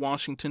went to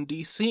Washington,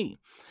 D.C.,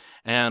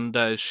 and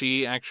there's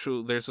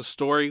a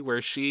story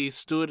where she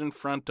stood in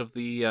front of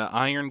the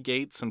iron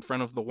gates in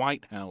front of the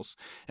White House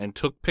and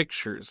took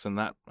pictures, and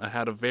that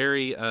had a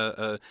very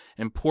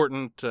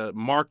important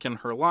mark in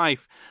her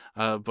life.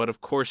 But of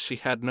course, she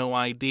had no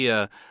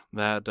idea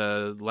that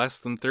less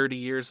than 30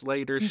 years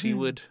later, she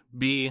would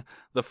be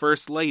the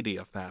first lady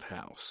of that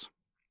house.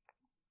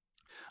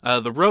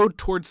 The road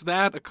towards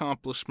that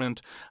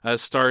accomplishment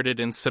started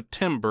in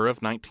September of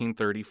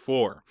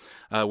 1934,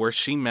 where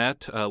she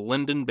met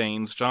Lyndon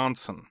Baines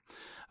Johnson.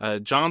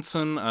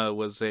 Johnson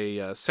was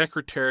a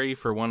secretary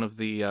for one of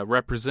the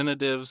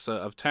representatives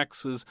of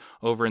Texas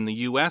over in the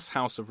U.S.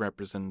 House of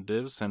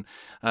Representatives, and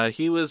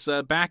he was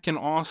back in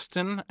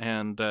Austin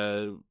and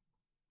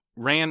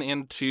ran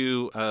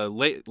into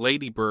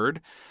Lady Bird.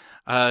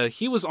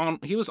 He was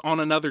on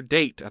another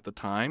date at the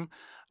time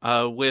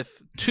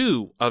with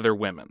 2 other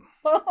women.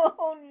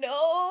 Oh,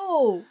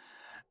 no!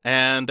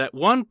 And at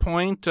one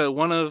point,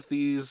 one of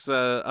these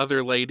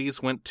other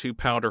ladies went to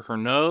powder her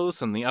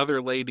nose, and the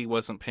other lady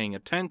wasn't paying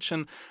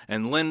attention,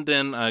 and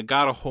Lyndon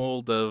got a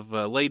hold of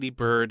Lady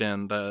Bird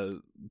and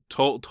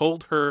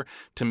told her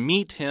to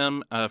meet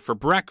him for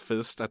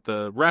breakfast at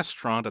the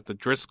restaurant at the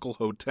Driscoll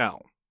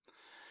Hotel.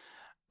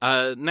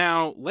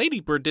 Now, Lady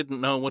Bird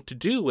didn't know what to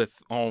do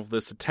with all of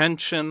this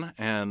attention,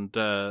 and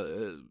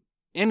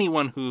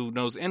anyone who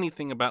knows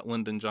anything about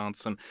Lyndon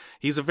Johnson,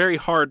 he's a very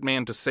hard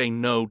man to say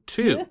no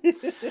to.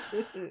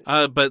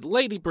 But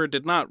Lady Bird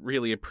did not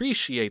really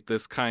appreciate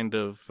this kind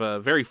of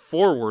very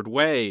forward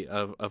way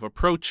of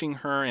approaching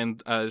her,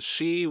 and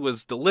she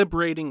was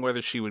deliberating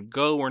whether she would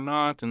go or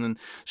not, and then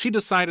she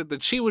decided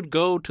that she would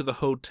go to the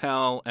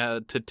hotel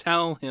to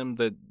tell him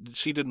that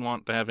she didn't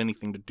want to have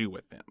anything to do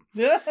with him.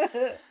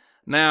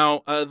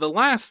 Now, the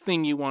last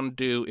thing you want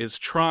to do is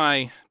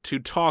try to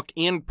talk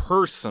in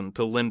person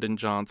to Lyndon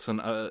Johnson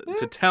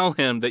to tell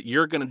him that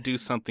you're going to do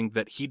something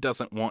that he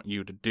doesn't want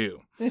you to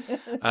do.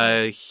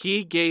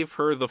 He gave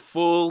her the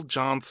full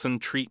Johnson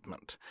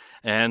treatment,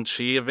 and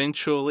she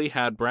eventually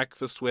had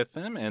breakfast with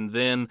him, and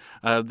then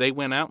they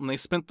went out and they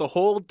spent the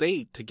whole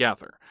day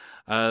together.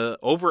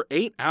 Over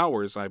 8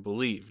 hours, I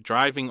believe,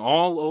 driving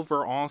all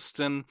over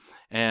Austin,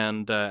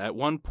 and at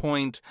one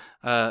point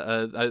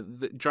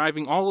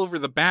driving all over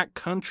the back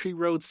country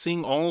roads,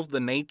 seeing all of the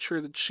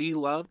nature that she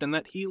loved and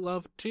that he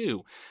loved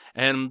too.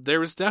 And there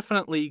was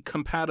definitely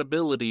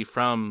compatibility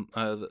from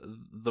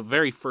the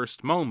very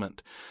first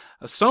moment.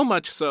 So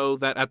much so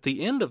that at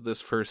the end of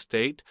this first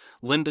date,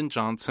 Lyndon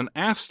Johnson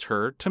asked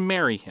her to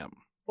marry him.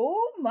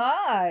 Oh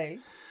my!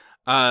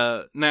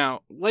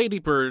 Now, Lady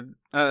Bird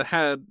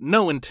had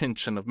no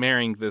intention of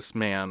marrying this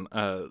man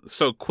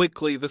so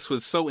quickly. This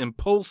was so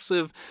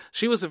impulsive.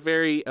 She was a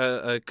very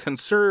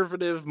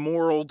conservative,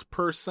 moral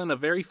person, a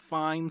very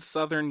fine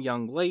Southern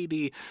young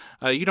lady.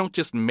 You don't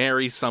just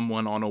marry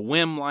someone on a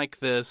whim like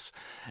this.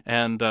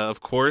 And,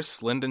 of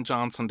course, Lyndon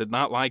Johnson did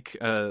not like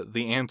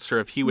the answer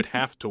if he would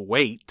have to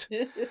wait.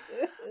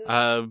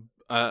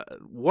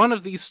 One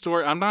of these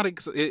stories,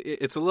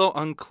 it's a little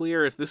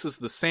unclear if this is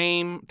the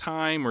same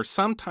time or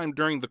sometime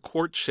during the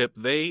courtship,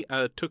 they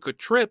took a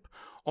trip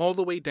all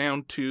the way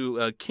down to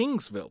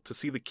Kingsville to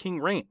see the King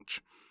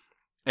Ranch.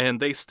 And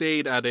they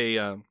stayed at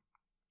a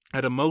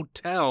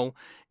motel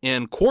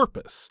in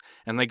Corpus,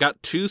 and they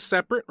got 2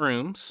 separate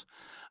rooms.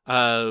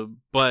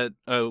 But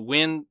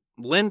when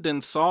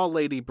Lyndon saw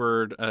Lady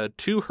Bird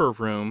to her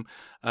room,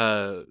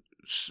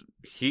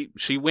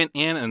 she went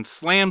in and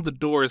slammed the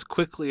door as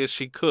quickly as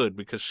she could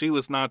because she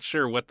was not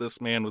sure what this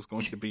man was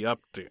going to be up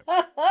to.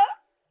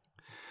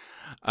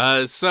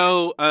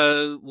 So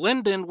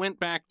Lyndon went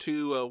back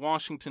to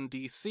Washington,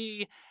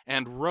 D.C.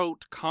 and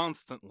wrote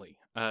constantly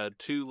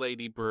to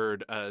Lady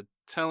Bird,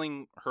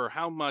 telling her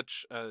how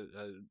much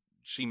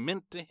she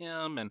meant to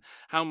him and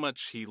how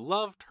much he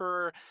loved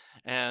her,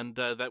 and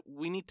that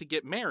we need to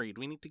get married.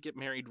 We need to get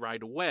married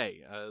right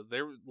away.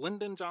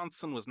 Lyndon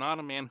Johnson was not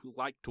a man who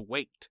liked to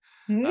wait.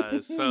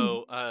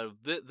 So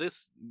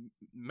this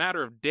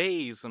matter of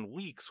days and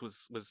weeks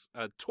was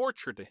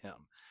torture to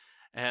him.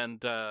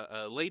 And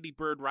Lady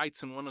Bird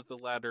writes in one of the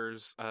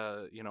letters,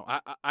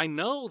 I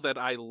know that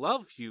I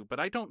love you, but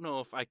I don't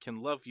know if I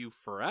can love you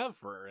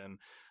forever.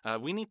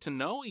 And we need to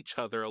know each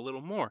other a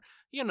little more.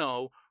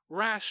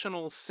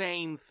 Rational,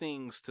 sane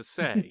things to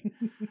say.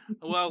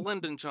 Well,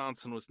 Lyndon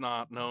Johnson was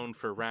not known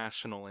for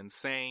rational and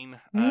sane,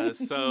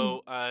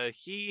 so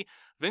he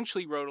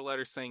eventually wrote a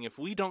letter saying, if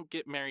we don't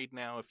get married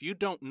now, if you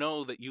don't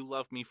know that you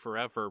love me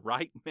forever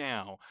right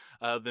now,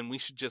 then we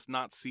should just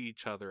not see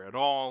each other at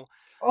all.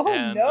 Oh,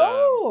 and,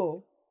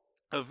 no!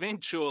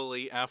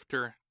 Eventually,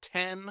 after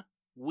 10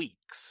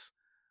 weeks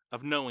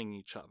of knowing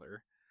each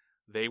other,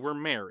 they were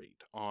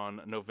married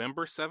on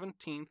November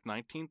 17th,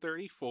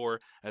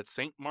 1934, at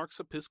St. Mark's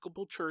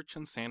Episcopal Church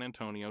in San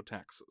Antonio,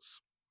 Texas.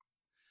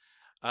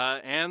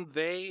 And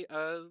they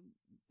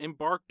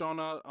embarked on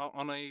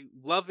a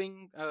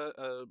loving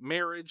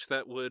marriage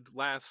that would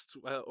last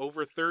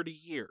over 30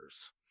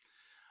 years.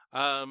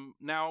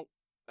 Now,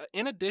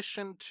 in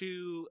addition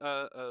to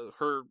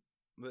her,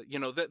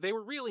 they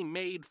were really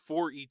made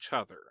for each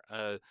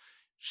other.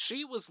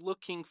 She was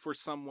looking for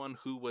someone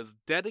who was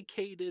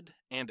dedicated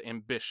and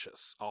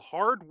ambitious, a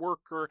hard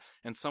worker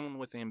and someone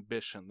with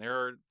ambition. There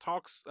are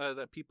talks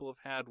that people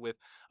have had with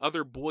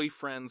other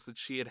boyfriends that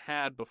she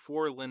had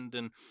before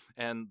Lyndon,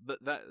 and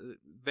that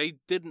they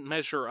didn't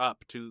measure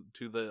up to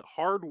the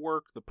hard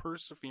work, the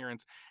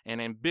perseverance,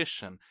 and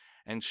ambition,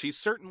 and she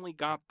certainly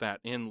got that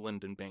in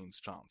Lyndon Baines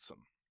Johnson.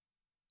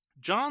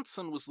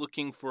 Johnson was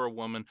looking for a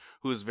woman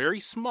who was very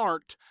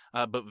smart,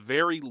 but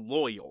very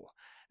loyal.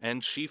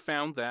 And he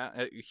found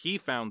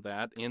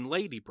that in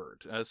Lady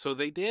Bird. So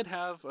they did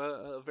have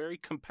a very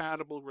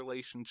compatible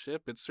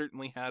relationship. It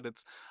certainly had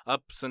its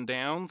ups and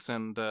downs,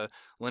 and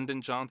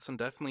Lyndon Johnson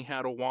definitely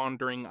had a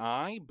wandering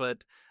eye,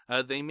 but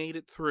they made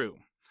it through.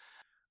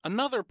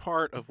 Another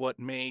part of what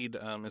made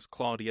Miss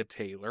Claudia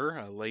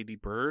Taylor, Lady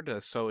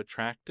Bird, so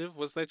attractive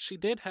was that she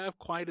did have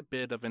quite a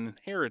bit of an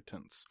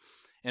inheritance.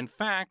 In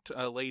fact,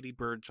 Lady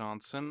Bird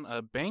Johnson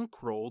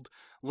bankrolled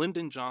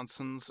Lyndon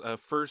Johnson's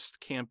first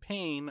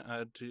campaign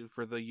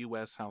for the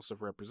U.S. House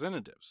of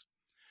Representatives.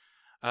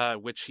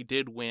 which he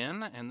did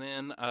win. And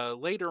then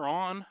later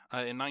on,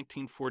 in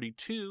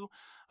 1942,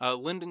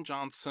 Lyndon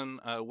Johnson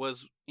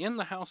was in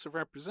the House of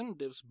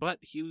Representatives, but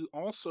he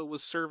also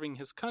was serving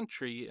his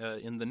country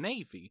in the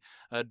Navy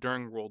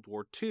during World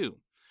War II.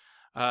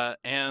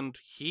 And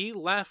he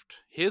left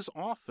his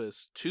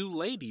office to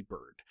Lady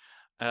Bird.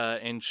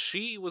 And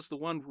she was the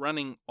one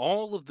running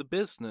all of the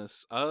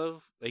business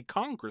of a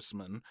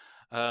congressman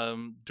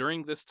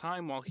during this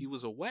time while he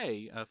was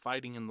away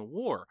fighting in the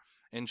war.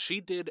 And she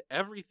did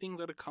everything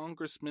that a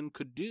congressman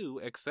could do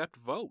except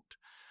vote.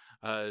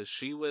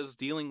 She was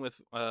dealing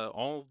with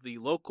all the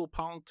local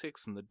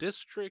politics in the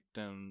district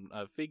and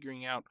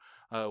figuring out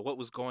what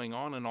was going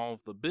on in all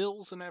of the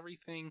bills and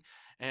everything.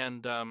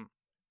 And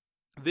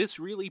this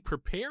really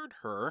prepared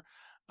her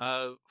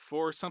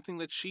for something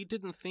that she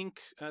didn't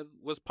think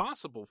was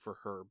possible for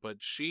her, but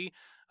she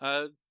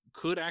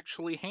could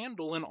actually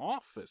handle an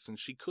office, and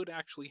she could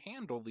actually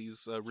handle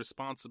these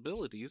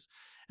responsibilities.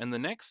 And the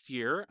next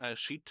year,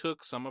 she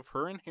took some of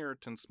her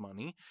inheritance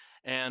money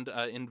and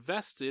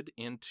invested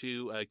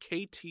into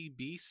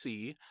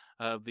KTBC,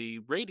 the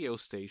radio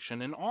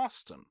station in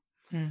Austin.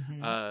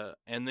 Mm-hmm.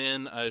 And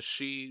then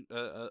she,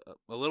 a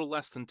little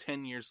less than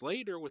 10 years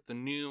later, with the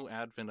new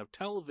advent of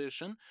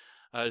television,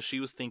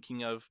 she was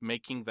thinking of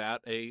making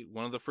that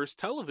one of the first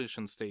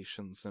television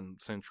stations in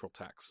Central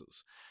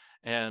Texas.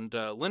 And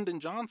Lyndon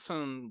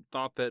Johnson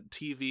thought that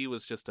TV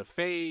was just a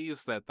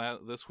phase, that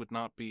this would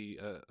not be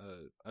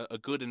a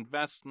good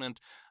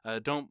investment.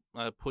 Don't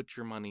put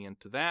your money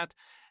into that.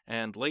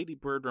 And Lady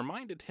Bird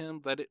reminded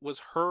him that it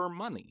was her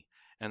money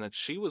and that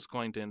she was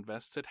going to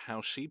invest it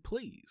how she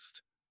pleased.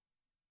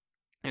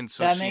 And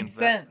so that makes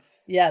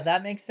sense. Yeah,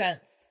 that makes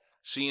sense.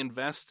 She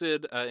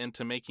invested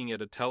into making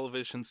it a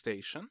television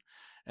station,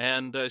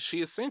 and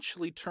she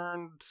essentially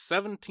turned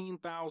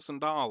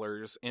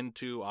 $17,000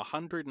 into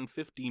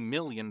 $150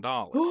 million.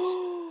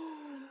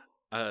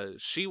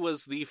 She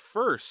was the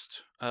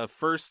first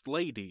First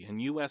Lady in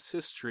U.S.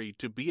 history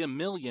to be a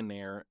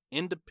millionaire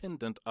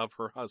independent of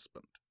her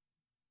husband.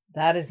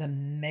 That is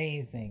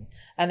amazing.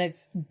 And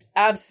it's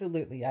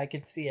absolutely, I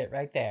could see it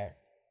right there.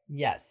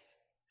 Yes.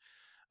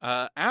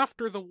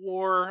 After the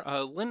war,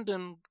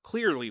 Lyndon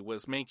clearly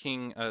was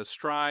making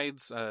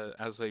strides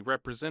as a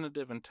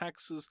representative in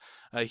Texas.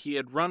 He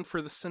had run for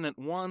the Senate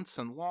once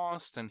and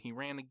lost, and he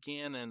ran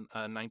again in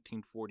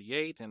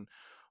 1948 and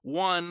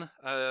won.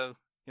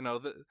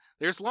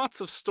 There's lots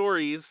of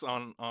stories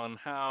on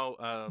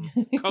how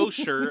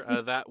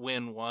kosher that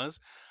win was.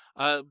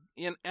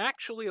 And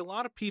actually, a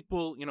lot of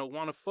people,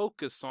 want to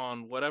focus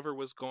on whatever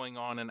was going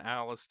on in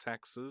Alice,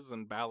 Texas,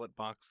 and Ballot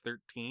Box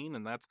 13,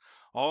 and that's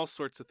all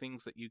sorts of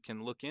things that you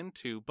can look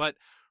into. But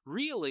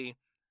really,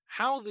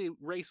 how the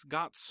race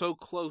got so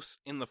close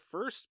in the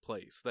first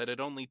place, that it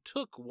only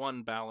took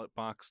one ballot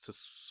box to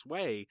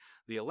sway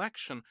the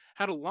election,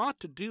 had a lot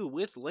to do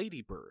with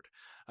Lady Bird.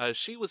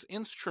 She was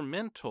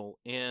instrumental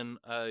in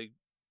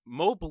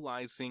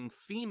mobilizing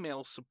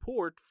female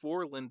support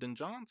for Lyndon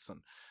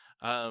Johnson.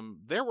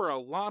 There were a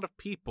lot of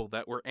people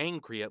that were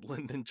angry at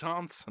Lyndon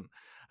Johnson.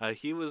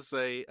 He was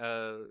a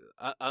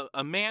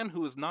man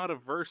who was not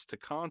averse to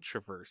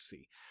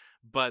controversy,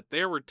 but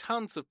there were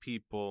tons of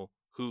people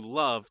who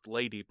loved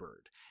Lady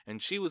Bird,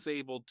 and she was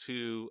able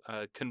to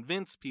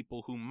convince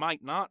people who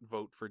might not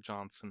vote for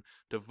Johnson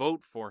to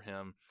vote for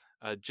him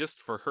just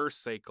for her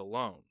sake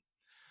alone.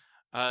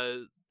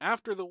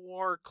 After the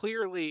war,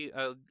 clearly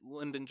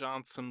Lyndon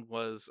Johnson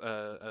was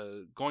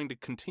going to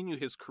continue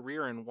his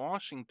career in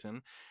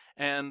Washington,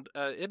 and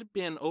it had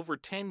been over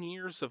 10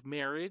 years of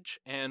marriage,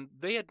 and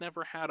they had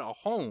never had a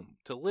home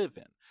to live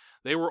in.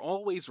 They were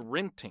always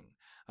renting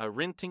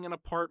an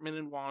apartment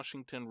in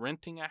Washington,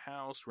 renting a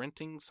house,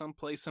 renting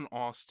someplace in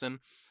Austin.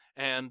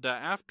 And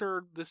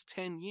after this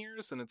 10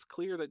 years, and it's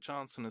clear that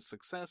Johnson is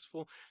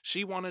successful,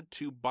 she wanted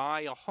to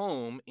buy a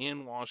home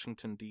in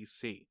Washington,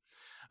 D.C.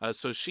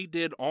 So she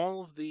did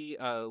all of the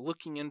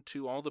looking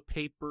into all the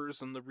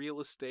papers and the real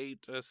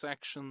estate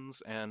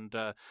sections, and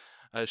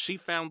she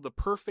found the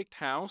perfect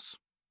house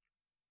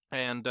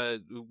and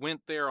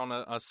went there on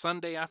a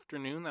Sunday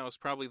afternoon. That was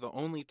probably the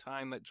only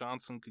time that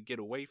Johnson could get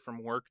away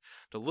from work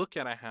to look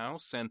at a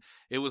house, and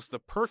it was the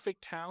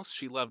perfect house.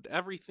 She loved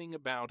everything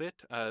about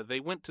it.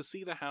 They went to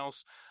see the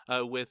house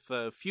with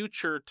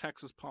future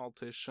Texas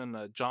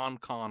politician John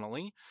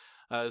Connally.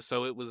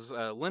 So it was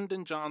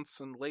Lyndon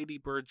Johnson, Lady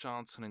Bird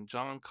Johnson, and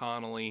John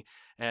Connally,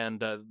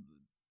 and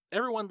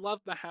everyone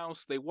loved the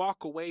house. They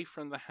walk away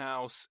from the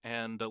house,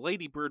 and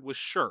Lady Bird was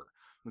sure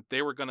that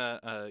they were gonna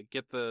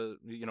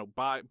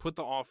put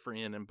the offer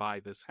in and buy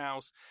this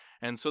house.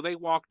 And so they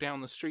walk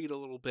down the street a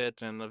little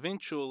bit, and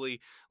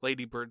eventually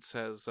Lady Bird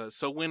says,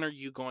 "So when are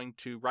you going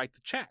to write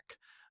the check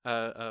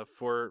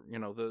for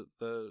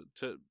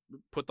to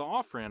put the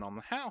offer in on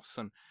the house?"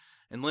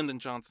 And Lyndon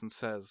Johnson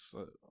says,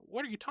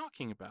 "What are you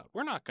talking about?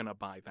 We're not going to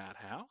buy that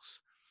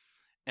house."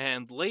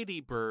 And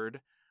Lady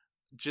Bird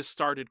just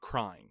started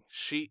crying.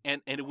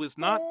 And it was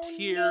not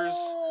tears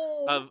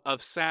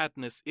of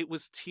sadness. It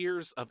was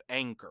tears of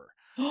anger.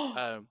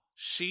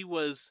 She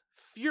was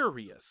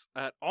furious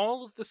at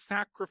all of the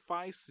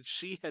sacrifice that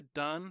she had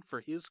done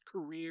for his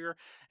career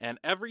and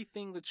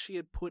everything that she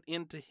had put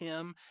into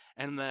him,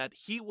 and that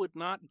he would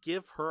not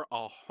give her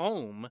a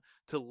home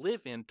to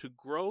live in to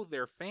grow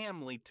their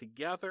family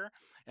together,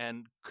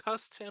 and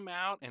cussed him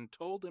out and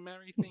told him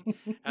everything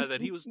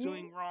that he was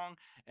doing wrong.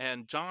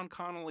 And John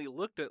Connolly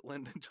looked at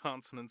Lyndon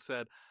Johnson and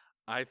said,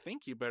 I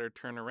think you better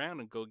turn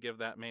around and go give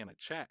that man a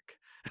check.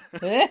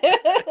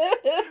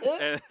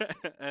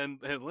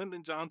 and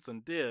Lyndon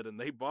Johnson did, and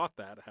they bought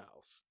that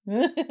house.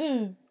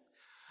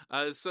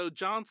 So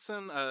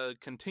Johnson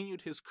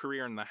continued his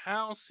career in the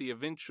House. He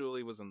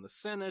eventually was in the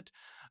Senate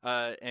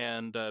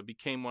and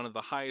became one of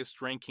the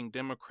highest-ranking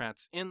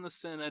Democrats in the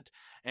Senate.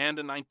 And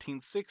in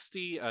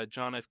 1960,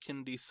 John F.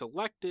 Kennedy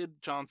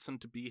selected Johnson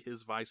to be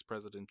his vice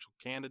presidential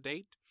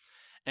candidate.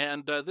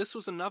 And this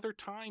was another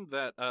time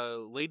that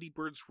Lady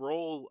Bird's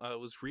role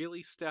was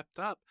really stepped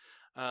up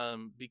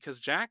because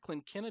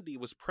Jacqueline Kennedy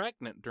was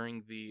pregnant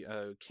during the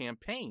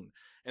campaign.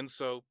 And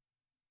so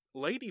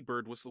Lady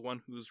Bird was the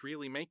one who was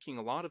really making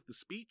a lot of the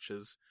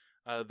speeches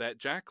that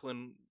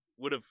Jacqueline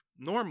would have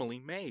normally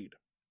made.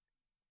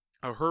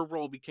 Her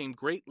role became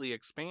greatly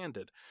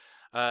expanded.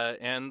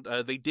 And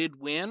they did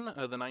win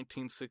the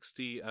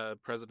 1960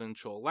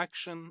 presidential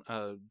election.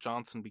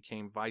 Johnson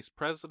became vice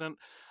president.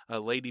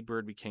 Lady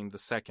Bird became the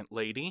second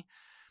lady.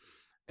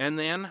 And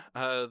then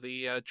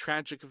the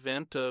tragic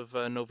event of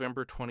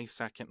November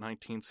 22nd,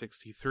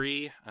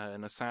 1963,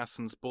 an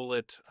assassin's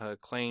bullet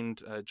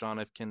claimed John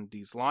F.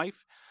 Kennedy's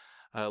life.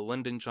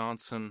 Lyndon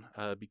Johnson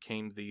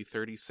became the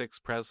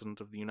 36th president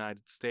of the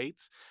United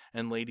States,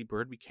 and Lady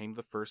Bird became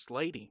the first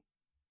lady.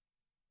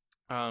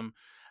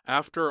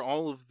 After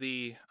all of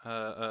the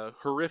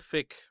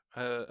horrific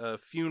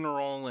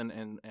funeral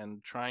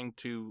and trying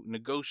to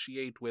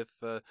negotiate with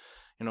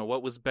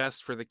what was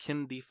best for the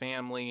Kennedy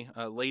family,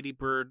 Lady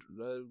Bird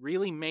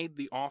really made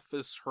the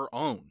office her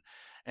own,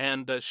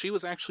 and she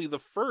was actually the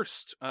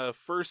first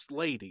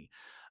lady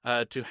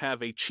to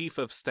have a chief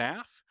of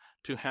staff,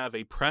 to have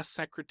a press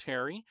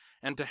secretary,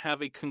 and to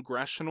have a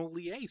congressional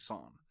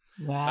liaison.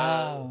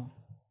 Wow.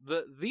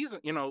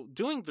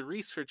 Doing the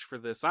research for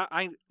this,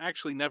 I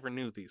actually never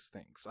knew these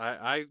things.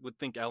 I would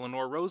think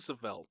Eleanor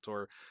Roosevelt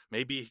or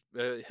maybe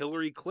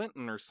Hillary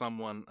Clinton or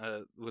someone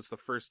was the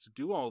first to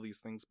do all these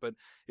things, but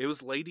it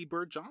was Lady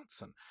Bird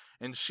Johnson.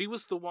 And she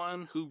was the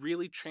one who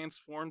really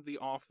transformed the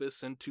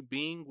office into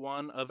being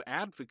one of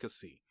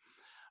advocacy.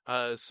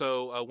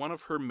 So one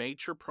of her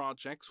major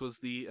projects was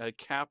the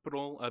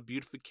Capitol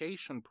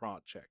Beautification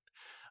Project,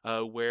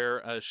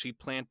 where she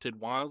planted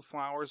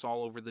wildflowers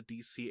all over the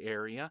D.C.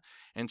 area,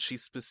 and she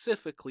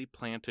specifically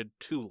planted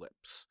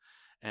tulips.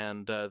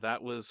 And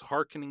that was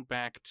hearkening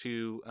back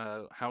to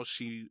how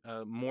she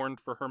mourned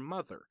for her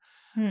mother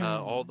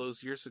all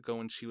those years ago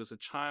when she was a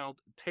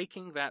child,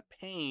 taking that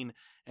pain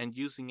and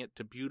using it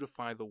to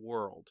beautify the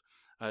world.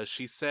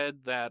 She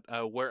said that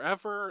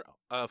wherever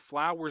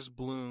flowers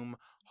bloom,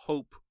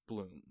 hope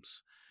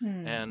blooms.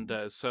 And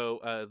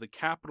so the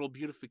Capitol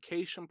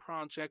Beautification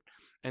Project,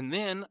 and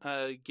then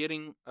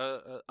getting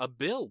a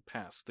bill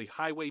passed, the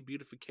Highway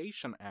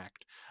Beautification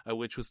Act,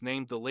 which was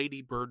named the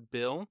Lady Bird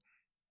Bill.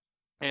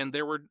 And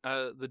there were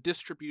the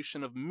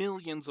distribution of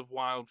millions of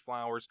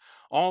wildflowers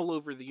all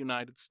over the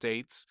United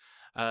States.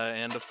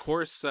 And of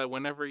course,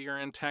 whenever you're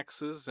in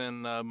Texas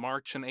in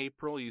March and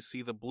April, you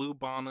see the blue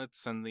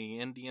bonnets and the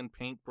Indian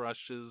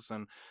paintbrushes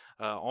and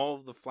all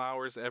of the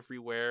flowers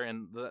everywhere.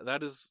 And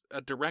that is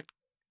a direct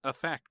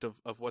effect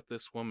of what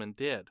this woman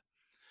did.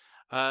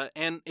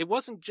 And it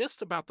wasn't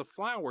just about the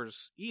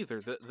flowers either.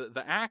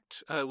 The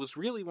act was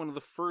really one of the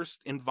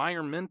first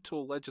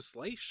environmental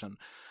legislation.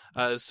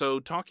 So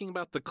talking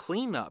about the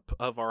cleanup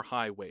of our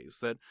highways,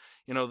 that,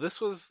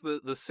 this was the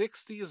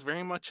 60s,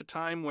 very much a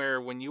time where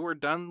when you were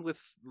done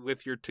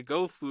with your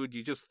to-go food,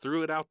 you just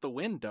threw it out the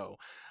window.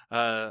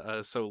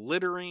 So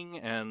littering,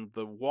 and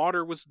the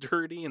water was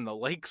dirty, and the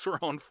lakes were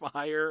on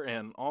fire,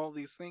 and all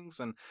these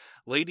things. And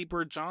Lady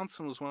Bird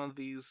Johnson was one of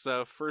these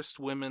first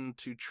women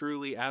to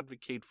truly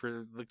advocate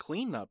for the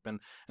cleanup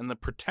and the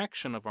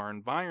protection of our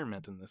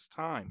environment in this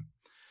time.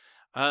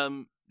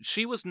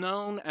 She was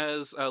known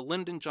as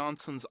Lyndon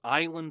Johnson's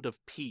Island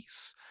of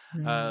Peace.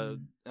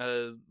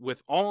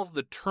 With all of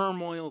the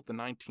turmoil of the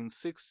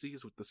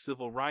 1960s, with the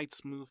civil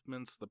rights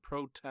movements, the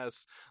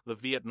protests, the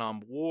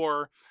Vietnam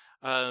War,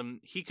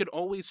 he could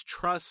always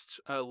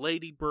trust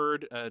Lady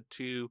Bird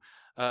to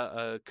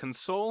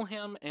console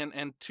him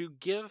and to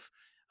give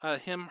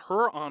him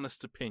her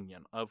honest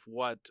opinion of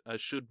what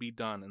should be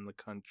done in the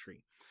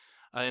country.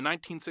 In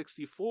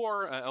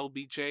 1964,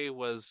 LBJ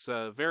was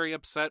very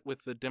upset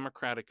with the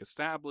Democratic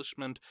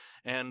establishment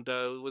and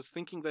was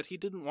thinking that he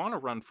didn't want to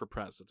run for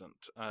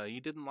president. He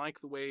didn't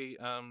like the way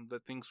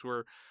that things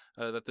were,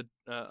 that the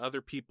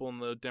other people in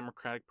the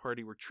Democratic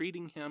Party were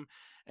treating him.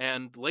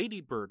 And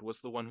Lady Bird was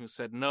the one who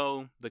said,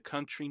 no, the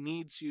country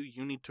needs you.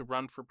 You need to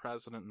run for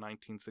president in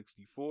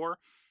 1964.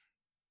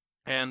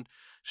 And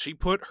she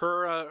put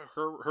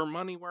her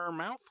money where her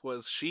mouth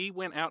was. She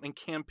went out and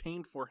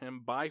campaigned for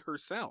him by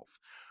herself.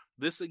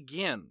 This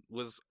again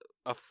was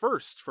a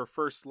first for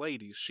First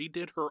Ladies. She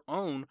did her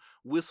own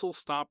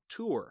whistle-stop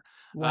tour.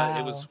 Wow.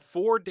 It was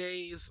 4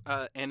 days,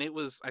 and it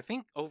was, I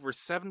think, over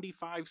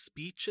 75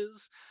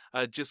 speeches,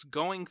 just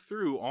going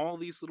through all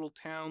these little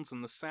towns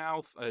in the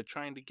South,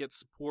 trying to get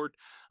support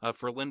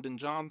for Lyndon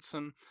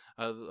Johnson.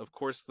 Of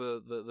course,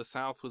 the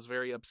South was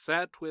very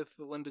upset with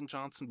Lyndon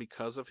Johnson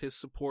because of his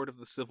support of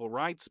the Civil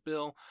Rights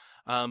Bill.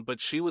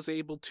 But she was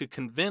able to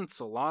convince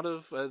a lot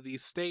of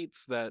these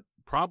states that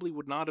probably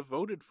would not have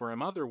voted for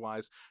him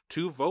otherwise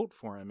to vote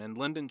for him. And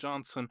Lyndon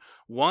Johnson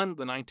won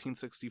the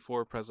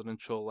 1964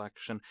 presidential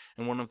election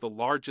in one of the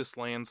largest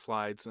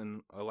landslides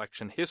in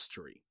election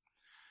history.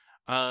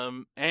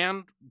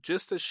 And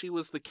just as she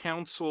was the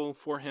counsel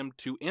for him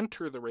to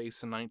enter the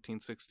race in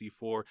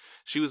 1964,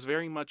 she was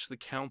very much the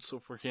counsel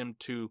for him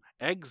to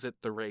exit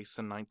the race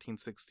in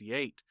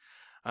 1968.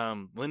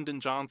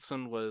 Lyndon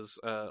Johnson was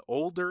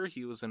older,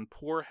 he was in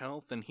poor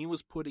health, and he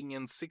was putting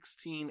in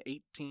 16,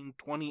 18,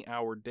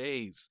 20-hour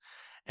days.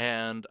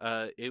 And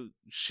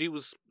she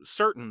was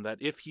certain that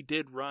if he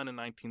did run in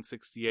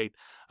 1968,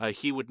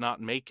 he would not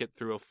make it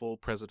through a full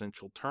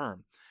presidential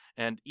term.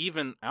 And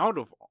even out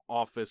of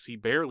office, he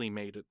barely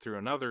made it through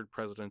another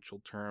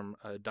presidential term,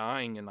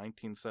 dying in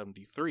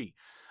 1973.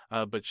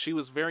 But she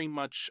was very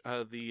much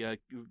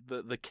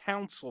the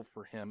counsel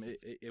for him.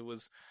 It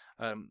was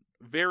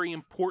very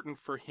important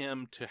for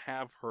him to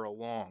have her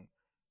along.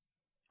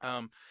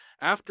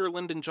 After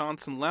Lyndon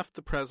Johnson left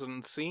the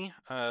presidency,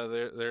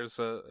 there's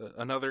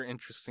another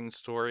interesting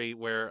story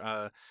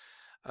where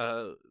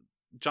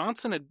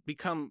Johnson had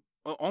become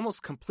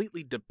almost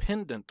completely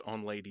dependent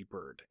on Lady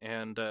Bird.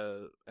 And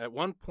at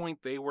one point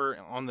they were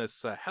on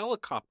this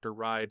helicopter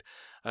ride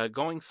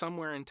going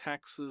somewhere in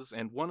Texas,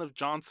 and one of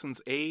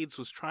Johnson's aides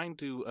was trying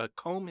to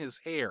comb his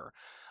hair.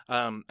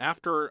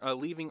 After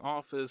leaving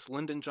office,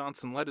 Lyndon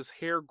Johnson let his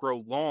hair grow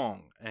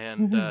long,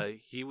 and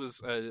it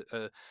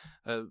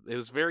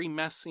was very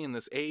messy, and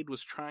this aide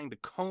was trying to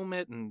comb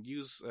it and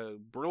use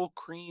Brill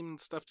cream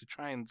and stuff to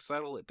try and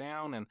settle it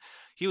down, and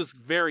he was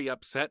very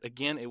upset.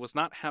 Again, it was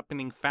not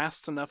happening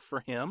fast enough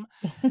for him,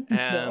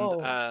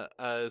 and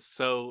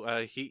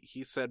so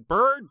he said,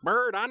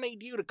 Bird, I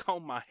need you to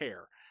comb my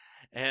hair.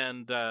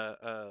 And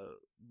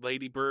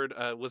Lady Bird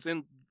was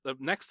in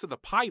next to the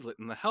pilot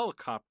in the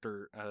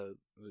helicopter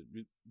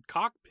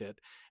cockpit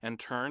and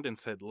turned and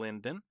said,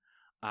 Lyndon,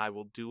 I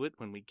will do it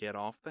when we get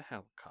off the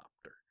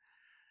helicopter.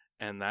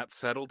 And that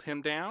settled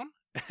him down.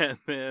 And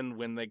then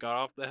when they got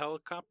off the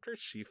helicopter,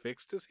 she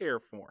fixed his hair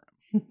for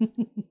him.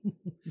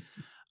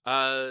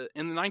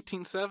 In the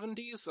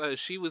 1970s,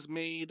 she was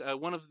made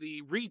one of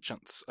the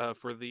regents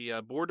for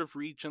the Board of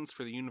Regents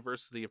for the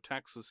University of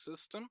Texas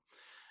system.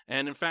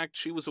 And in fact,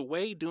 she was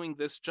away doing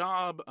this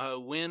job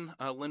when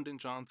Lyndon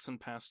Johnson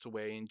passed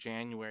away in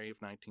January of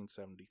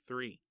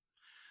 1973.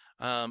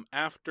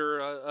 After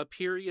a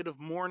period of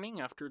mourning,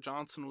 after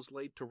Johnson was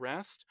laid to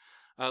rest,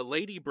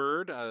 Lady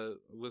Bird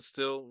was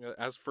still,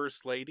 as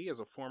First Lady, as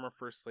a former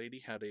First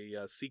Lady, had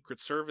a Secret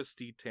Service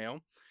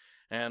detail.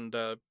 And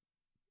a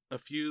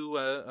few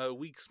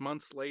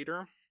months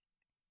later,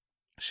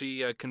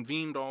 she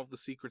convened all of the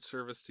Secret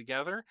Service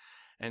together,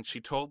 and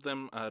she told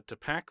them to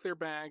pack their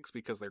bags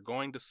because they're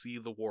going to see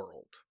the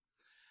world.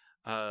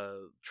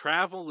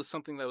 Travel was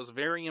something that was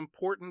very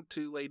important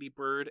to Lady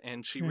Bird,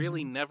 and she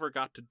really never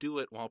got to do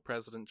it while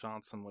President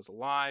Johnson was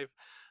alive,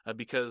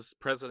 because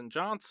President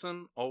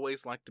Johnson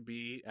always liked to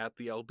be at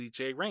the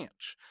LBJ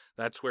Ranch.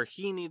 That's where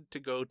he needed to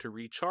go to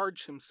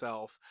recharge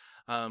himself.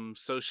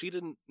 So she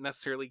didn't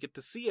necessarily get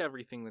to see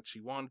everything that she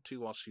wanted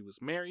to while she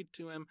was married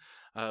to him,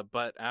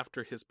 but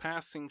after his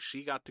passing,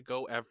 she got to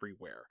go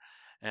everywhere.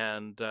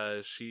 And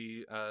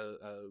she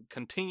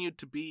continued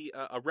to be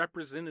a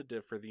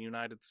representative for the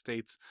United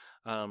States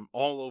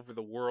all over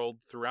the world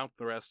throughout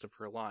the rest of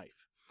her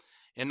life.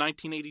 In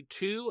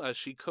 1982,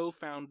 she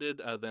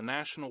co-founded the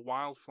National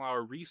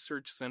Wildflower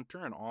Research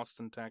Center in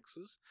Austin,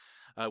 Texas,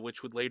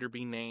 which would later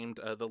be named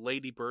the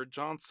Lady Bird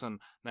Johnson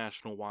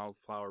National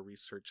Wildflower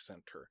Research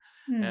Center.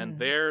 And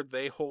there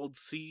they hold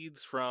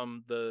seeds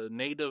from the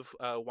native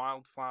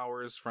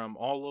wildflowers from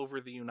all over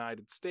the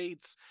United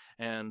States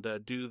and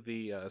do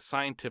the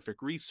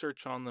scientific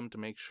research on them to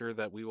make sure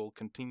that we will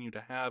continue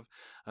to have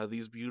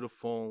these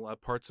beautiful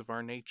parts of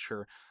our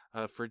nature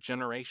for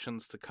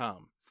generations to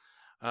come.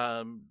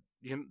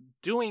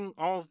 Doing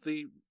all of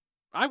the...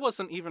 I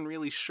wasn't even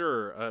really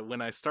sure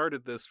when I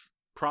started this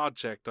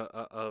project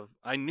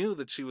I knew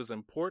that she was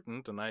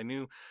important, and I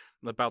knew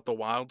about the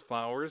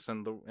wildflowers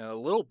and a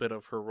little bit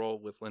of her role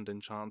with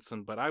Lyndon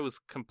Johnson, but I was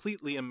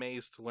completely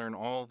amazed to learn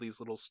all these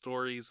little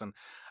stories, and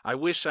I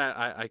wish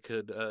I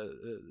could,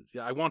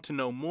 I want to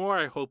know more.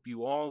 I hope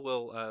you all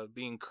will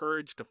be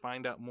encouraged to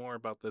find out more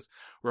about this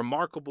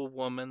remarkable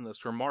woman,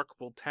 this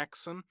remarkable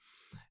Texan,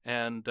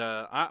 and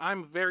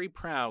I'm very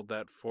proud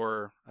that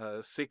for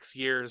 6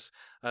 years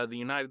the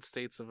United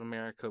States of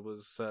America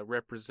was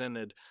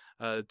represented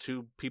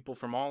to people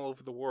from all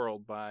over the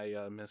world by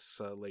Miss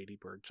Lady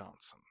Bird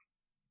Johnson.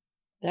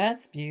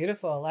 That's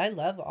beautiful. I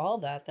love all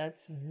that.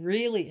 That's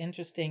really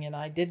interesting, and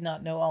I did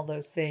not know all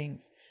those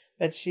things.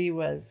 but she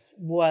was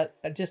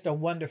just a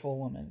wonderful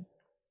woman.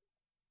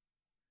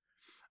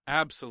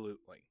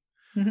 Absolutely.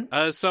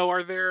 Mm-hmm. So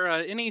are there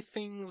any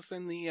things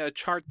in the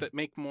chart that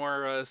make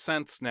more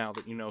sense now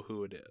that you know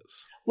who it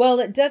is? Well,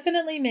 it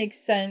definitely makes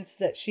sense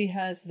that she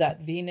has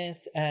that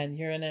Venus and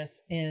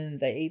Uranus in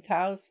the 8th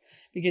house,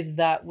 because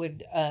that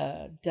would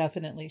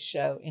definitely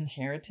show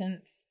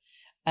inheritance.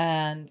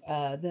 And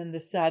then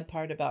the sad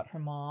part about her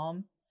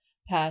mom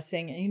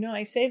passing. And,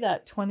 I say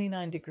that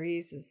 29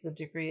 degrees is the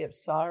degree of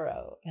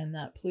sorrow, and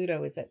that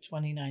Pluto is at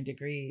 29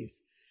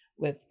 degrees.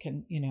 With,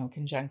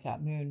 conjunct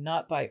that moon,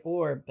 not by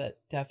orb, but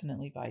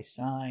definitely by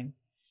sign.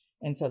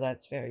 And so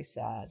that's very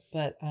sad.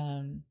 But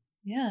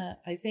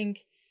I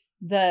think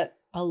that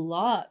a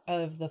lot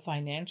of the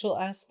financial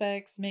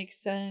aspects make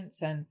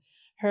sense. And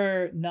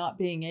her not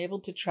being able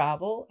to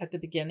travel at the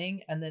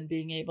beginning and then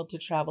being able to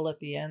travel at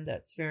the end,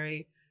 that's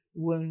very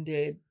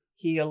wounded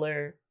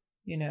healer,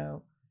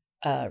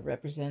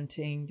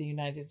 representing the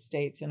United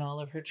States in all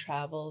of her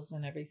travels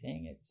and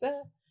everything. It's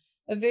a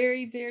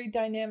very, very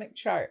dynamic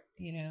chart,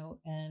 and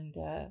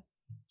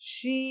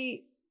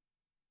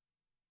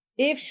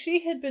if she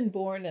had been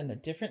born in a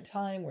different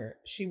time where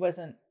she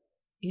wasn't,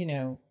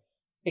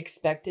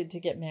 expected to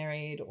get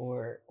married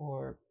or,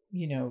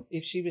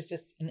 if she was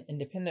just an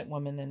independent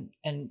woman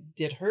and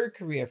did her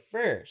career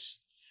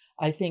first,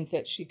 I think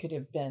that she could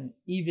have been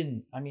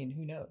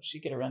who knows? She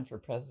could have run for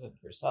president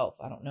herself.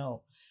 I don't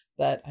know.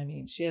 But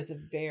she has a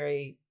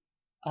very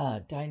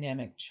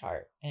dynamic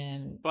chart,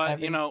 but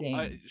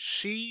everything.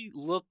 She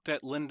looked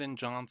at Lyndon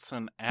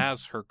Johnson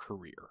as her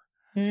career,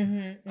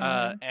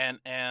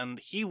 and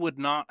he would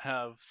not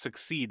have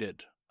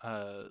succeeded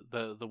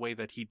the way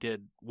that he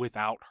did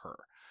without her.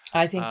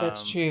 I think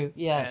that's true.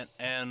 Yes.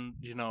 And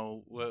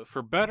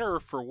for better or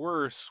for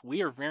worse,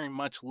 we are very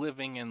much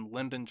living in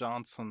Lyndon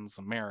Johnson's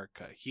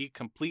America. He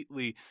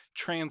completely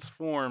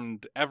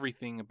transformed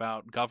everything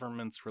about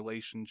government's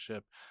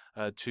relationship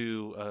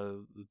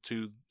to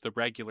the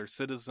regular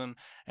citizen,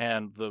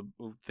 and the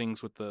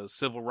things with the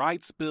civil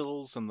rights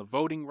bills and the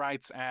Voting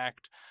Rights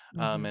Act,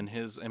 and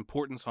his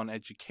importance on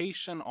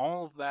education,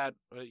 all of that.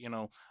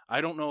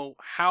 I don't know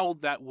how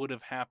that would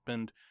have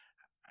happened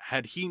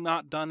had he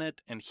not done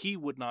it, and he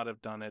would not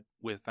have done it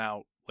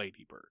without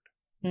Lady Bird.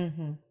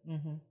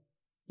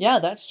 Yeah,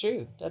 that's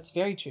true. That's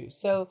very true.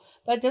 So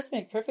that does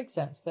make perfect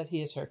sense that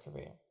he is her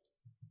career.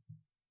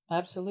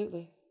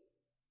 Absolutely.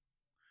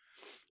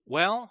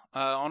 Well,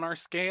 on our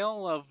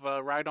scale of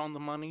right on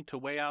the money to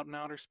way out in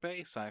outer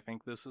space, I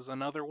think this is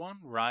another one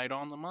right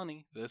on the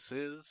money. This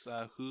is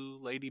who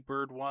Lady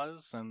Bird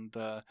was, and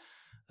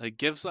it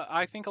gives,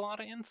 I think, a lot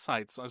of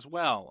insights as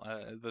well.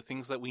 The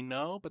things that we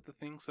know, but the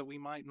things that we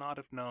might not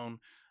have known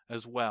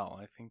as well.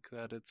 I think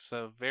that it's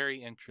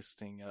very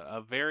interesting,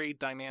 a very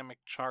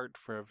dynamic chart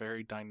for a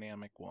very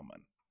dynamic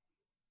woman.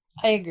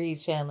 I agree,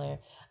 Chandler.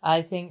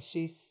 I think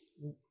she's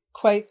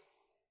quite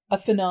a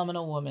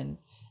phenomenal woman,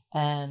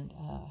 and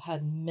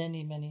had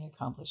many, many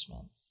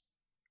accomplishments,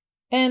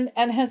 and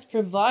has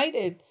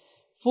provided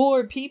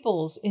for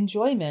people's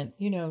enjoyment,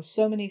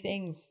 so many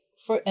things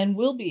and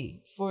will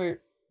be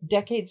for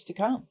decades to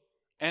come.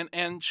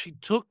 And she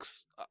took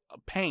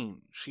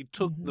pain. She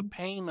took the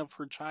pain of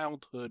her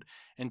childhood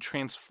and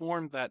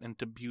transformed that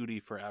into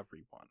beauty for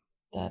everyone.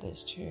 That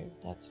is true.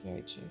 That's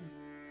very true.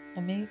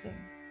 Amazing.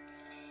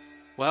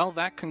 Well,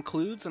 that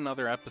concludes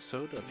another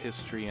episode of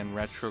History in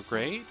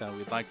Retrograde.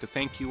 We'd like to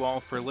thank you all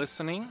for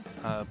listening.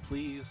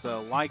 Please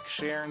like,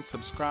 share, and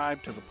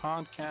subscribe to the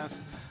podcast.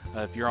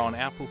 If you're on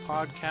Apple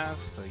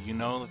Podcasts, you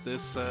know that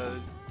this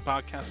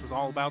podcast is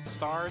all about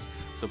stars.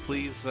 So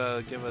please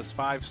give us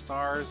 5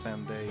 stars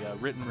and a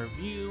written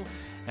review.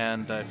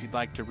 And if you'd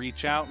like to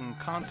reach out and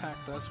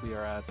contact us, we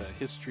are at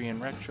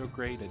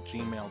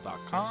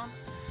historyinretrograde@gmail.com.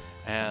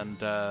 And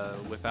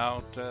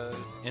without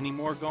any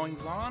more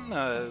goings on,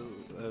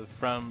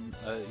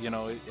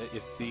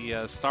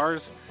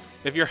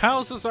 if your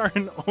houses are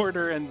in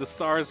order and the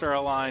stars are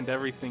aligned,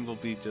 everything will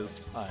be just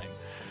fine.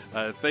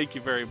 Thank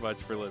you very much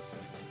for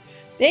listening.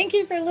 Thank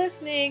you for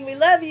listening. We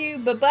love you.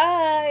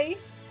 Bye-bye.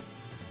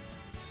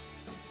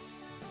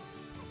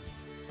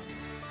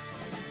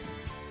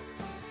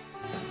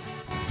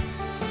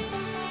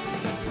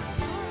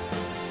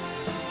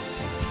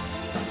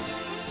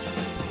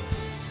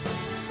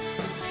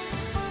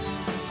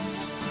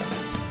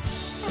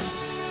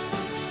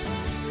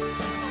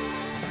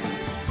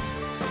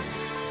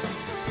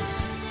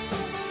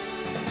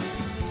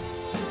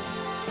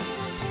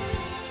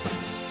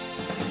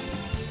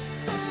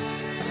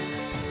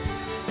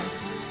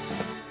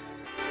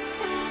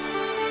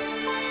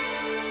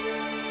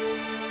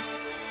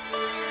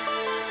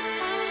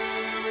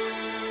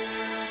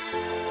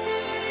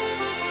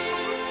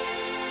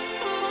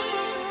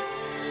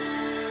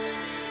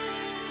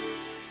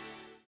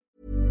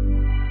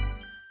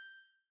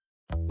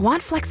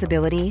 Want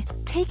flexibility?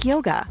 Take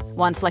yoga.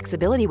 Want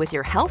flexibility with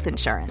your health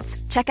insurance?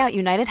 Check out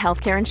United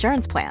Healthcare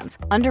Insurance Plans.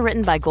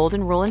 Underwritten by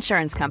Golden Rule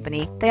Insurance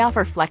Company, they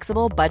offer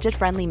flexible,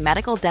 budget-friendly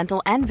medical,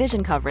 dental, and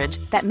vision coverage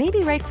that may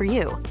be right for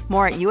you.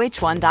 More at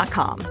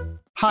UH1.com.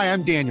 Hi,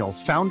 I'm Daniel,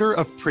 founder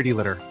of Pretty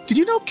Litter. Did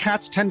you know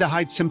cats tend to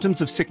hide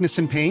symptoms of sickness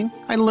and pain?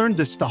 I learned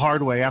this the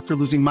hard way after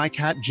losing my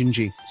cat,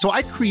 Gingy. So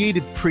I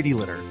created Pretty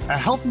Litter, a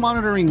health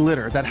monitoring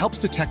litter that helps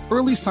detect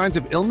early signs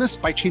of illness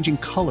by changing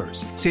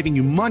colors, saving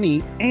you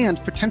money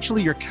and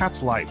potentially your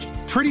cat's life.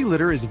 Pretty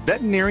Litter is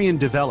veterinarian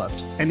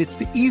developed, and it's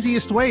the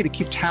easiest way to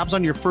keep tabs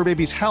on your fur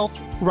baby's health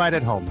right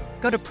at home.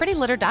 Go to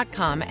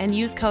prettylitter.com and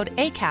use code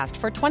ACAST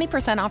for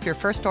 20% off your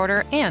first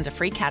order and a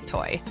free cat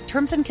toy.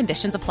 Terms and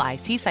conditions apply.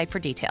 See site for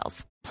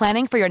details.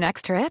 Planning for your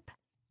next trip?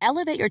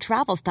 Elevate your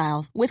travel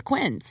style with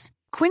Quince.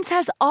 Quince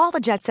has all the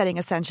jet-setting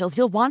essentials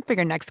you'll want for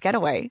your next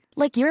getaway,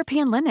 like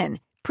European linen,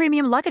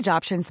 premium luggage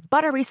options,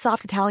 buttery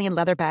soft Italian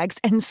leather bags,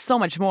 and so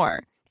much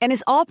more. And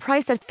is all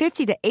priced at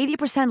 50 to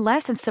 80%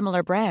 less than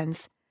similar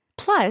brands.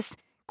 Plus,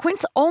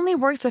 Quince only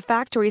works with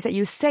factories that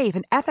use safe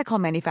and ethical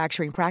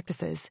manufacturing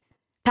practices.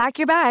 Pack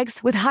your bags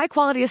with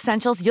high-quality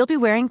essentials you'll be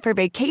wearing for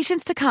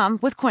vacations to come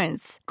with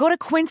Quince. Go to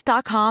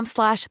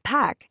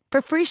quince.com/pack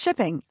for free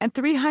shipping and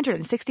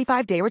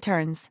 365-day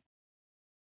returns.